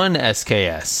than one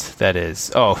SKS. That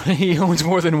is, he owns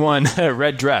more than one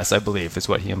red dress, I believe, is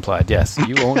what he implied. Yes,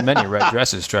 you own many red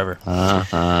dresses, Trevor.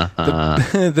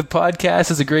 The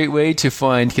podcast is a great way to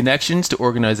find connections to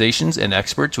organizations and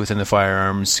experts within the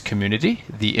firearms community.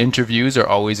 The interviews are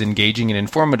always engaging and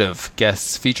informative.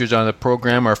 Guests featured on the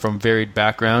program are from varied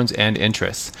backgrounds and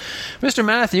interests. Mr.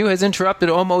 Matthew has interrupted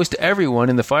almost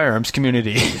everyone in the firearms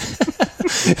community.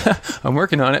 I'm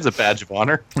working on it. It's a badge of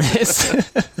honor.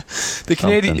 The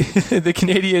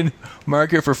Canadian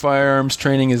market for firearms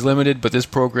training is limited, but this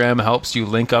program helps you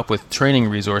link up with training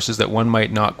resources that one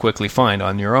might not quickly find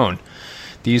on your own.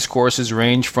 These courses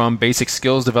range from basic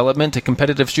skills development to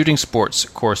competitive shooting sports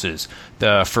courses.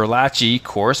 The Ferlacci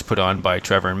course put on by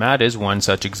Trevor and Matt is one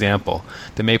such example.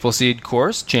 The Maple Seed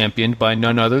course, championed by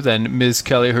none other than Ms.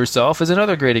 Kelly herself, is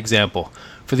another great example.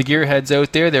 For the gearheads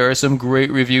out there are some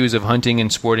great reviews of hunting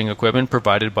and sporting equipment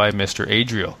provided by Mr.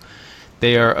 Adriel.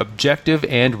 They are objective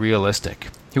and realistic.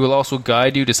 He will also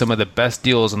guide you to some of the best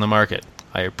deals on the market.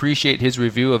 I appreciate his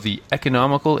review of the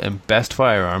economical and best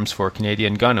firearms for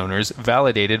Canadian gun owners,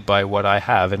 validated by what I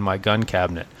have in my gun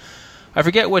cabinet. I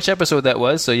forget which episode that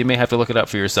was, so you may have to look it up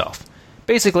for yourself.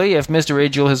 Basically, if Mr.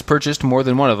 Adriel has purchased more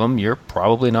than one of them, you're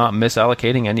probably not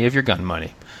misallocating any of your gun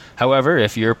money. However,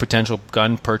 if your potential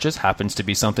gun purchase happens to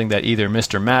be something that either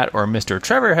Mr. Matt or Mr.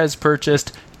 Trevor has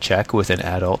purchased, check with an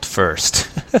adult first.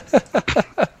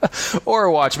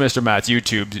 Or watch Mr. Matt's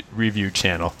YouTube review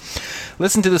channel.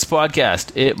 Listen to this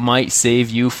podcast. It might save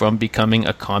you from becoming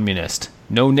a communist.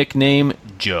 No nickname,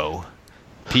 Joe.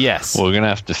 P.S. Well, we're going to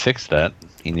have to fix that.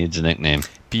 He needs a nickname.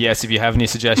 P.S. If you have any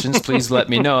suggestions, please let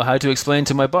me know how to explain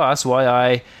to my boss why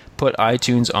I put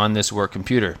iTunes on this work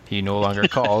computer. He no longer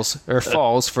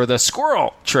falls for the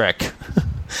squirrel trick.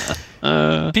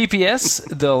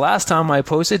 PPS, the last time I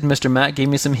posted, Mr. Matt gave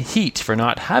me some heat for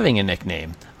not having a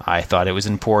nickname. I thought it was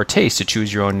in poor taste to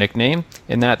choose your own nickname,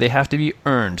 in that they have to be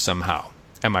earned somehow.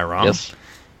 Am I wrong? Yes.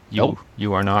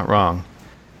 You are not wrong.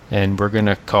 And we're going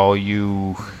to call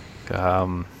you...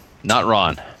 Not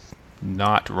Ron.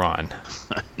 Not Ron.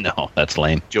 No, that's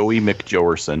lame. Joey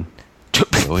McJowerson.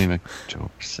 Joey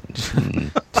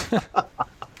McJowerson.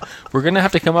 We're going to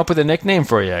have to come up with a nickname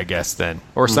for you, I guess, then.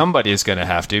 Or somebody is going to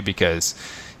have to, because,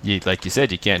 like you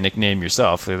said, you can't nickname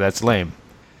yourself. That's lame.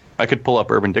 I could pull up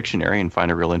Urban Dictionary and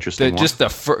find a real interesting one. Just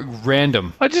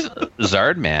random.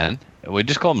 Zard, man. We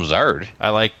just call him Zard.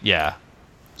 Yeah.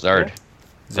 Zard.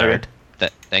 Zard.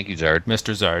 Thank you, Zard.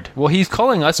 Mr. Zard. Well, he's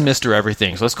calling us Mr.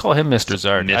 Everything, so let's call him Mr.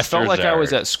 Zard. Mr. I felt like I Zard.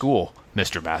 was at school.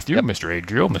 Mr. Matthew, Yep. Mr.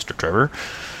 Adriel, Mr. Trevor,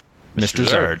 Mr. Mr.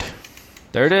 Zard.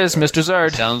 There it is, Mr.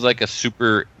 Zard. Sounds like a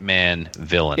Superman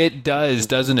villain. It does,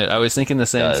 doesn't it? I was thinking the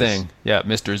same Does. thing. Yeah,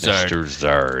 Mr. Zard. Mr.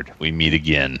 Zard. We meet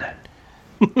again.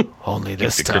 Only Keep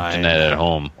this the time. kryptonite at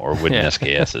home, or wooden Yeah.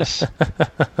 SKSs.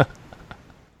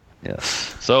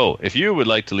 Yes. So, if you would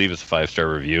like to leave us a 5-star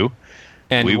review,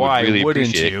 And we would why really wouldn't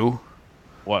appreciate- you?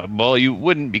 Well, you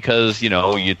wouldn't because,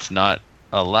 it's not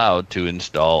allowed to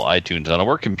install iTunes on a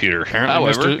work computer. Apparently,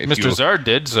 However, Mr. Zard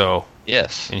did, so...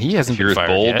 Yes. And he hasn't if you're been as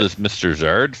fired bold yet. as Mr.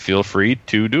 Zard, feel free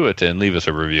to do it and leave us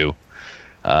a review.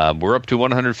 We're up to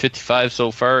 155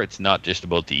 so far. It's not just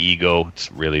about the ego.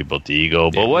 It's really about the ego.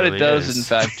 But what really it does, is. in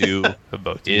fact, do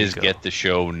About the is ego. get the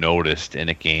show noticed and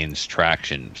it gains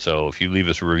traction. So if you leave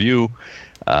us a review,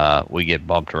 we get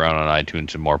bumped around on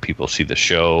iTunes and more people see the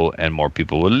show and more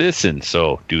people will listen.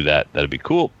 So do that. That'd be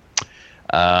cool.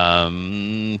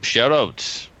 Shout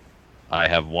outs. I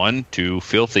have one to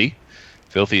Filthy.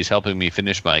 Filthy is helping me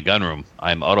finish my gun room.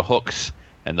 I'm out of hooks,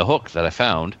 and the hook that I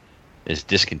found is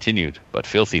discontinued, but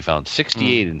Filthy found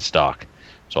 68 in stock.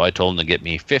 So I told him to get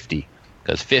me 50,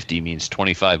 because 50 means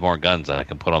 25 more guns that I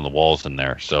can put on the walls in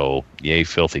there. So, yay,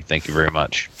 Filthy. Thank you very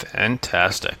much.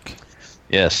 Fantastic.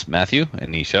 Yes, Matthew,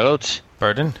 any shout outs?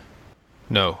 Pardon?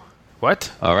 No. What?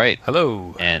 All right.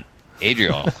 Hello. And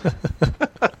Adriel.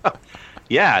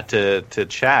 Yeah, to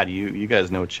Chad. You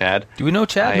guys know Chad. Do we know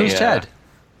Chad? Who's Chad?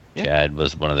 Yeah. Chad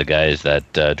was one of the guys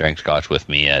that drank scotch with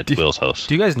me at Will's house.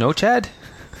 Do you guys know Chad?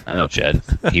 I know Chad.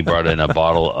 He brought in a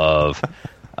bottle of...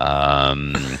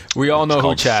 We all know who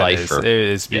called Chad Cypher. is. It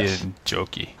is being Yes.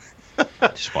 jokey.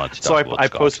 Just wanted to So talk about I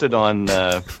scotch. posted on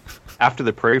after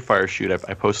the Prairie Fire shoot.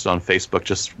 I posted on Facebook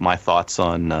just my thoughts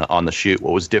on the shoot.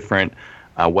 What was different,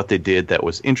 what they did that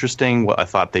was interesting, what I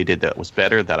thought they did that was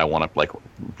better, that I want to like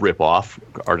rip off,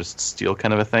 artist steal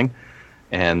kind of a thing.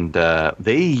 And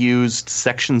they used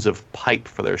sections of pipe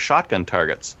for their shotgun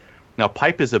targets. Now,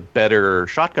 pipe is a better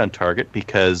shotgun target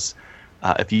because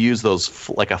if you use those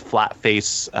like a flat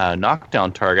face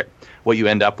knockdown target, what you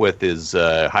end up with is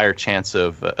a higher chance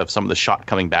of some of the shot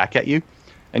coming back at you,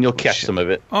 and you'll catch some of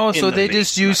it. Oh, in so the they base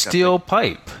just and use that kind of steel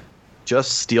thing. pipe.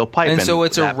 Just steel pipe, And so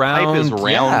it's a that round, pipe is round.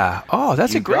 yeah. Oh,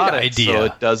 that's You a great got it. idea.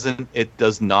 So it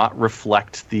does not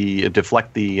deflect the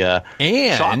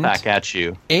And- shot back at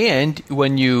you. And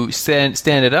when you stand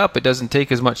it up, it doesn't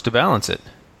take as much to balance it.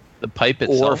 The pipe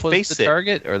itself was face the it.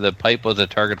 target, or the pipe was a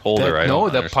target holder? I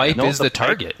don't the understand. pipe No, is the pipe-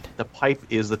 target. The pipe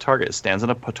is the target. It stands on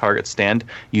a target stand.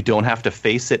 You don't have to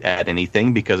face it at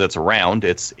anything because it's round.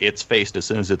 It's faced as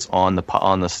soon as it's on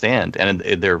the stand, and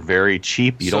they're very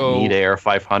cheap. You So, don't need AR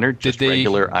 500, just they-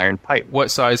 regular iron pipe.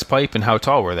 What size pipe and how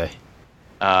tall were they?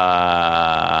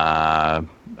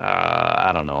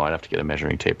 I don't know. I'd have to get a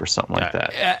measuring tape or something like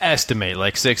that. Estimate,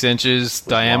 like 6 inches As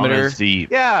long diameter. as the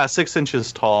Yeah, 6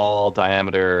 inches tall,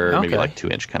 diameter, maybe Okay. like 2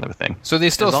 inch kind of a thing. So they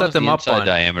still as long set as them the up inside on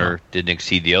diameter didn't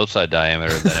exceed the outside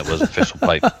diameter, then it was official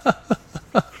pipe.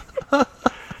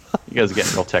 You guys are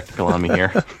getting real technical on me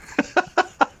here.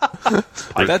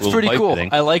 That's Little pretty pipe cool. fitting.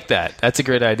 I like that. That's a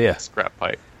great idea. Scrap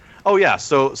pipe. Oh yeah,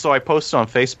 so I posted on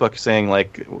Facebook saying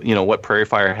like what Prairie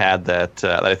Fire had that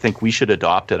I think we should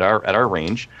adopt at our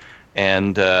range,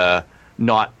 and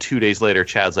not 2 days later,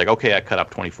 Chad's like, okay, I cut up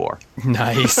 24.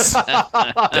 Nice.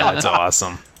 That's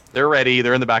awesome. They're ready.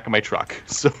 They're in the back of my truck.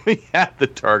 So we had the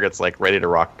targets like ready to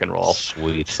rock and roll.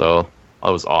 Sweet. So that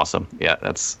was awesome. Yeah,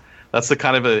 that's the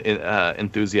kind of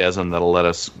enthusiasm that'll let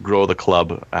us grow the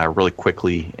club really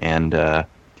quickly and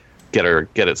get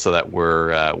it so that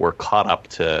we're caught up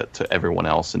to everyone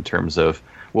else in terms of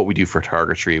what we do for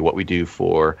targetry, what we do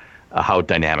for how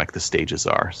dynamic the stages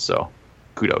are. So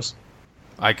kudos.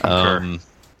 I concur.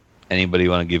 Anybody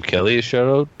want to give Kelly a shout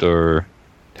out or?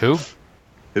 Who?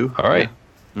 Who? All right.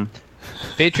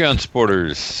 Patreon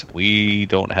supporters, we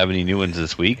don't have any new ones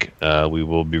this week. We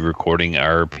will be recording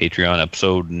our Patreon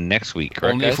episode next week,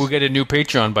 correct, Only guys? if we get a new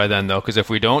Patreon by then, though, because if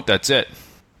we don't, that's it.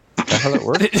 Is that how that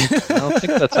works? I don't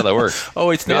think that's how that works. Oh,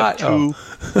 it's We not.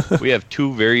 have we have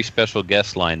two very special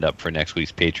guests lined up for next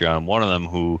week's Patreon. One of them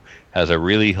who has a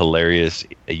really hilarious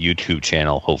YouTube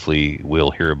channel. Hopefully,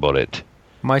 we'll hear about it.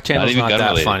 My channel's even not gun that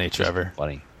related. funny, It's just Trevor.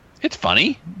 Funny. It's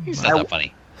funny. It's not that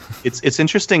funny. It's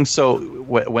interesting. So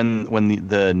when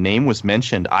the name was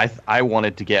mentioned, I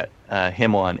wanted to get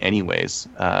him on anyways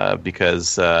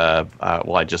because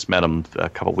I just met him a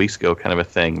couple weeks ago, kind of a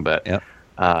thing. But Yeah.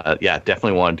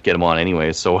 definitely wanted to get him on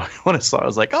anyways. So when I saw it, I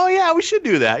was like, oh yeah, we should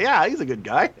do that. Yeah, he's a good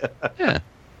guy. Yeah.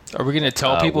 Are we going to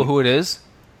tell people who it is?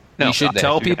 No, we should they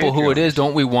tell have to be people who it is.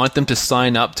 Don't we want them to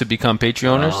sign up to become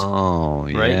Patreoners? Oh,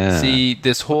 yeah. Right? See,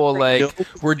 this whole,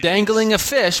 we're dangling a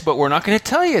fish, but we're not going to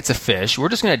tell you it's a fish. We're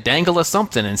just going to dangle a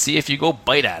something and see if you go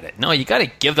bite at it. No, you got to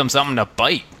give them something to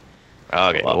bite.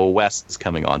 Okay. Well, Wes is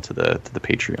coming on to the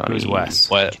Patreon. Who's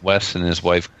Wes? Wes and his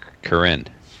wife, Corinne.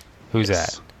 Who's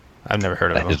that? I've never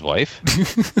heard of him. His wife?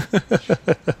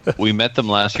 We met them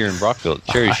last year in Brockville at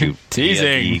Cherry Shoot.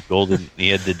 teasing. He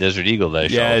had the Desert Eagle that I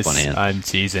shot Yes, with one hand. I'm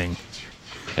teasing.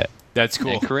 Okay. That's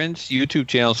cool. And Corinne's YouTube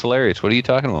channel is hilarious. What are you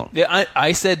talking about? Yeah,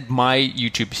 I said my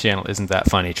YouTube channel isn't that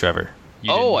funny, Trevor.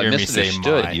 You Oh, I didn't hear me say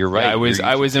misunderstood. mine. You're right. Yeah, Your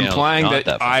I was YouTube channel's implying not that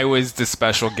that funny. I was the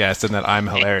special guest and that I'm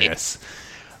hilarious.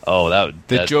 Oh, The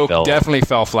that joke fell definitely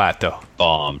fell flat, though.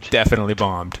 bombed. Definitely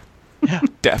bombed.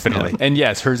 Definitely. And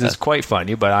yes, hers is quite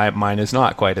funny, but mine is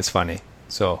not quite as funny.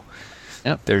 So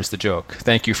Yep. there's the joke.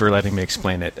 Thank you for letting me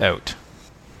explain it out.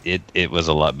 It was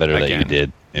a lot better that you Again.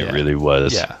 did. It Yeah. really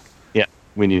was. Yeah. Yeah,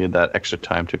 we needed that extra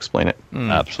time to explain it.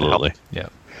 Absolutely. Yeah.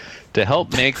 To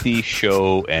help make the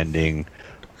show ending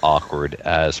awkward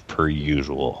as per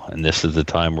usual. And this is the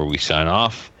time where we sign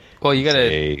off. Well, you got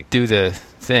Say- to do the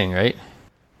thing, right?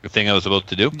 The thing I was about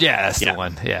to do. Yeah, that's the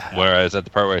one. Yeah. Where I was at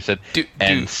the part where I said, Do-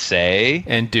 and do. say,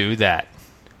 And do that.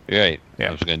 right, Yeah.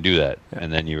 I was going to do that.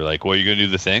 And then you were like, well, you're going to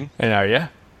do the thing? And are you?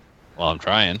 Well, I'm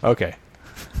trying. Okay.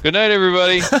 Good night,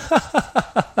 everybody.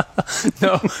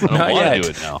 No, don't not wanna yet. do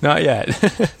it now. Not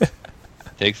yet.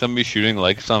 Take somebody shooting,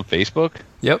 like us on Facebook.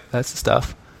 Yep, that's the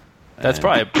stuff. That's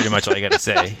probably pretty much all I got to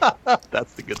say.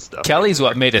 That's the good stuff. Kelly's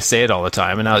what made us say it all the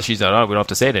time, and now that she's out, we don't have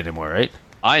to say it anymore, right?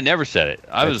 I never said it.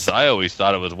 I always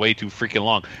thought it was way too freaking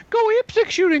long. Go IPSC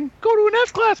shooting. Go to an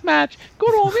S-class match. Go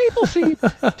to a maple seed.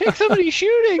 Take somebody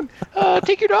shooting.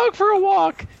 Take your dog for a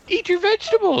walk. Eat your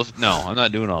vegetables. No, I'm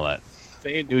not doing all that.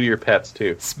 Say do to your pets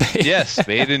too. Yes,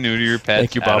 spay and neuter your pets.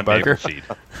 Thank you, Bob Adam Barker.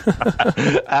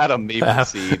 Mapleseed. Adam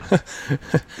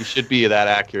Mapleseed. You should be that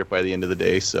accurate by the end of the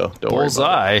day, so don't worry about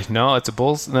Bullseye. No, it's a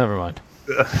bull's. Never mind.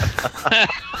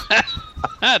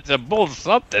 That's a bull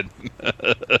something.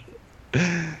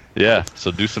 Yeah,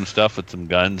 so do some stuff with some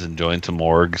guns and join some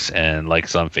orgs and like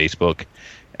us on Facebook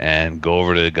and go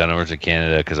over to Gun Owners of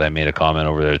Canada because I made a comment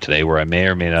over there today where I may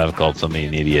or may not have called somebody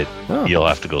an idiot. Oh. You'll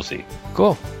have to go see.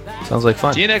 Cool. Sounds like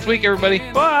fun. See you next week, everybody.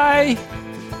 Bye.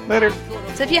 it. Later.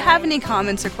 So if you have any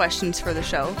comments or questions for the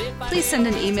show, please send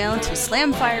an email to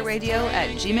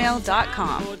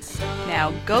slamfireradio@gmail.com.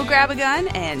 Now go grab a gun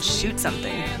and shoot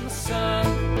something.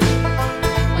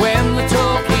 When the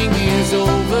talking is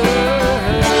over,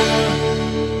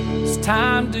 it's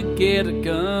time to get a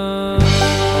gun.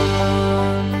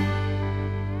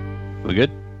 We good?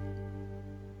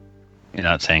 You're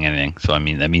not saying anything, so I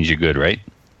mean that means you're good, right?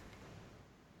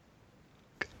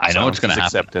 I know it's going to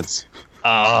happen. Acceptance.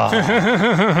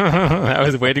 I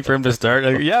was waiting for him to start.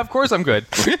 Like, yeah, of course I'm good.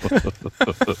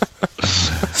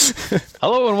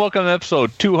 Hello and welcome to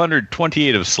episode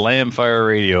 228 of Slamfire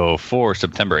Radio for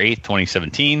September 8th,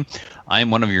 2017.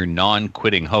 I'm one of your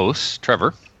non-quitting hosts,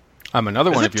 Trevor. I'm another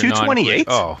Is one it of your 228?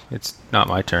 Oh, it's not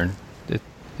my turn. It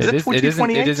it isn't.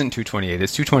 228? It isn't 228.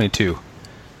 It's 222.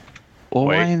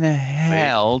 Why in the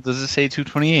hell does it say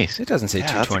 228? It doesn't say Yeah,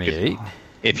 that's a good 228.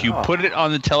 If you put it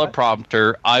on the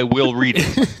teleprompter, I will read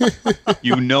it.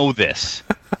 You know this.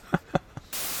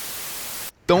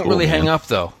 Don't Cool, really hang man. up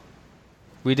though.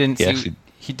 We didn't He see. actually-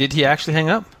 Did he actually hang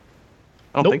up?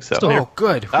 I don't Nope, think so. still here. Oh,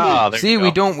 good. Ah, there See, you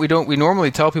we go. don't. We normally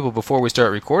tell people before we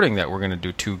start recording that we're going to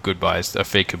do two goodbyes, a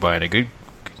fake goodbye and a good.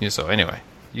 So anyway,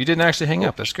 you didn't actually hang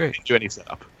up. That's great. Didn't do any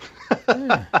setup.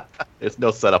 There's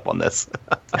no setup on this.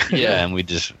 Yeah, and we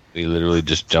literally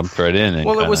just jumped right in. And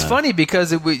Well, it was kinda- funny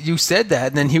because you said that,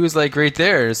 and then he was like right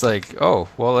there. It's like, oh,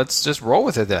 well, let's just roll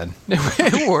with it then.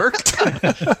 It worked.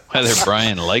 Whether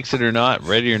Brian likes it or not,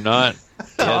 ready or not.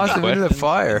 Toss him into the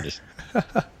fire.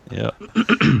 Yeah.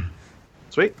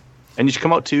 Sweet. And you should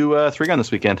come out to Three Gun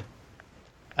this weekend.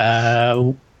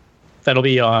 That'll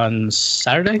be on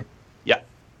Saturday. Yeah. I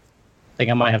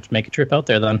think I might have to make a trip out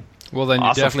there then. Well, then you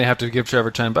Awesome. definitely have to give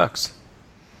Trevor $10.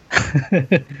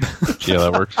 See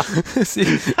how that works? See?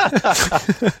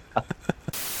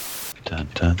 Dun,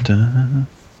 dun, dun.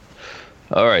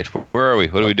 All right, where are we?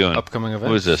 What are we doing? Upcoming events.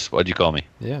 Who is this? What'd you call me?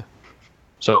 Yeah.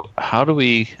 So how do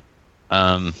we?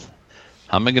 How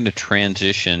am I going to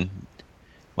transition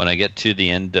when I get to the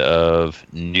end of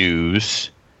news?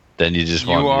 Then you just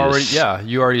want me to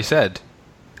You already said,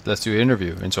 let's do an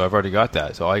interview, and so I've already got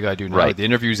that. So all I got to do now, Right. the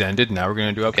interview's ended. Now we're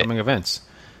going to do upcoming events.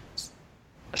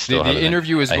 Still the haven't-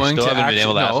 interview is going I still to haven't been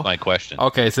able to actually- ask my question.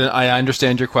 Okay, so I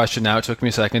understand your question now. It took me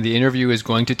a second. The interview is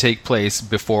going to take place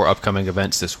before upcoming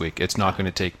events this week. It's not going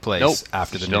to take place Nope.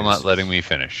 after the Still news. not letting me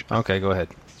finish. Okay, go ahead.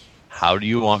 How do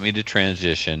you want me to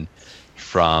transition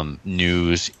from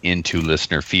news into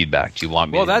listener feedback? Do you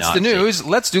want me Well, to that's not the say- news.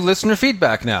 Let's do listener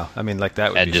feedback now. I mean, like that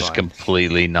would and be just fine.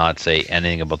 completely not say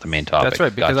anything about the main topic? That's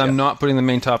right, because Gotcha. I'm not putting the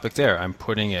main topic there. I'm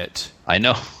putting it. I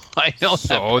know. I know.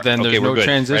 So that. then Okay, there's we're no good.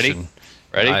 transition.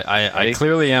 Ready? I Ready?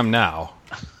 clearly am now.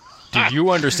 Do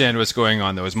you understand what's going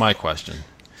on, though, is my question.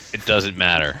 It doesn't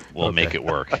matter. We'll Okay. make it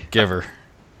work. Giver.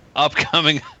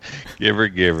 Upcoming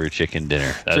Giver Chicken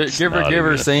Dinner. That's Giver not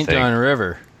even a St. thing. John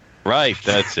River. Right,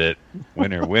 that's it.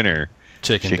 Winner, winner.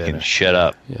 Chicken dinner. Shut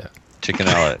up. Yeah.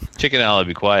 Chicken Ella,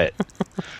 be quiet.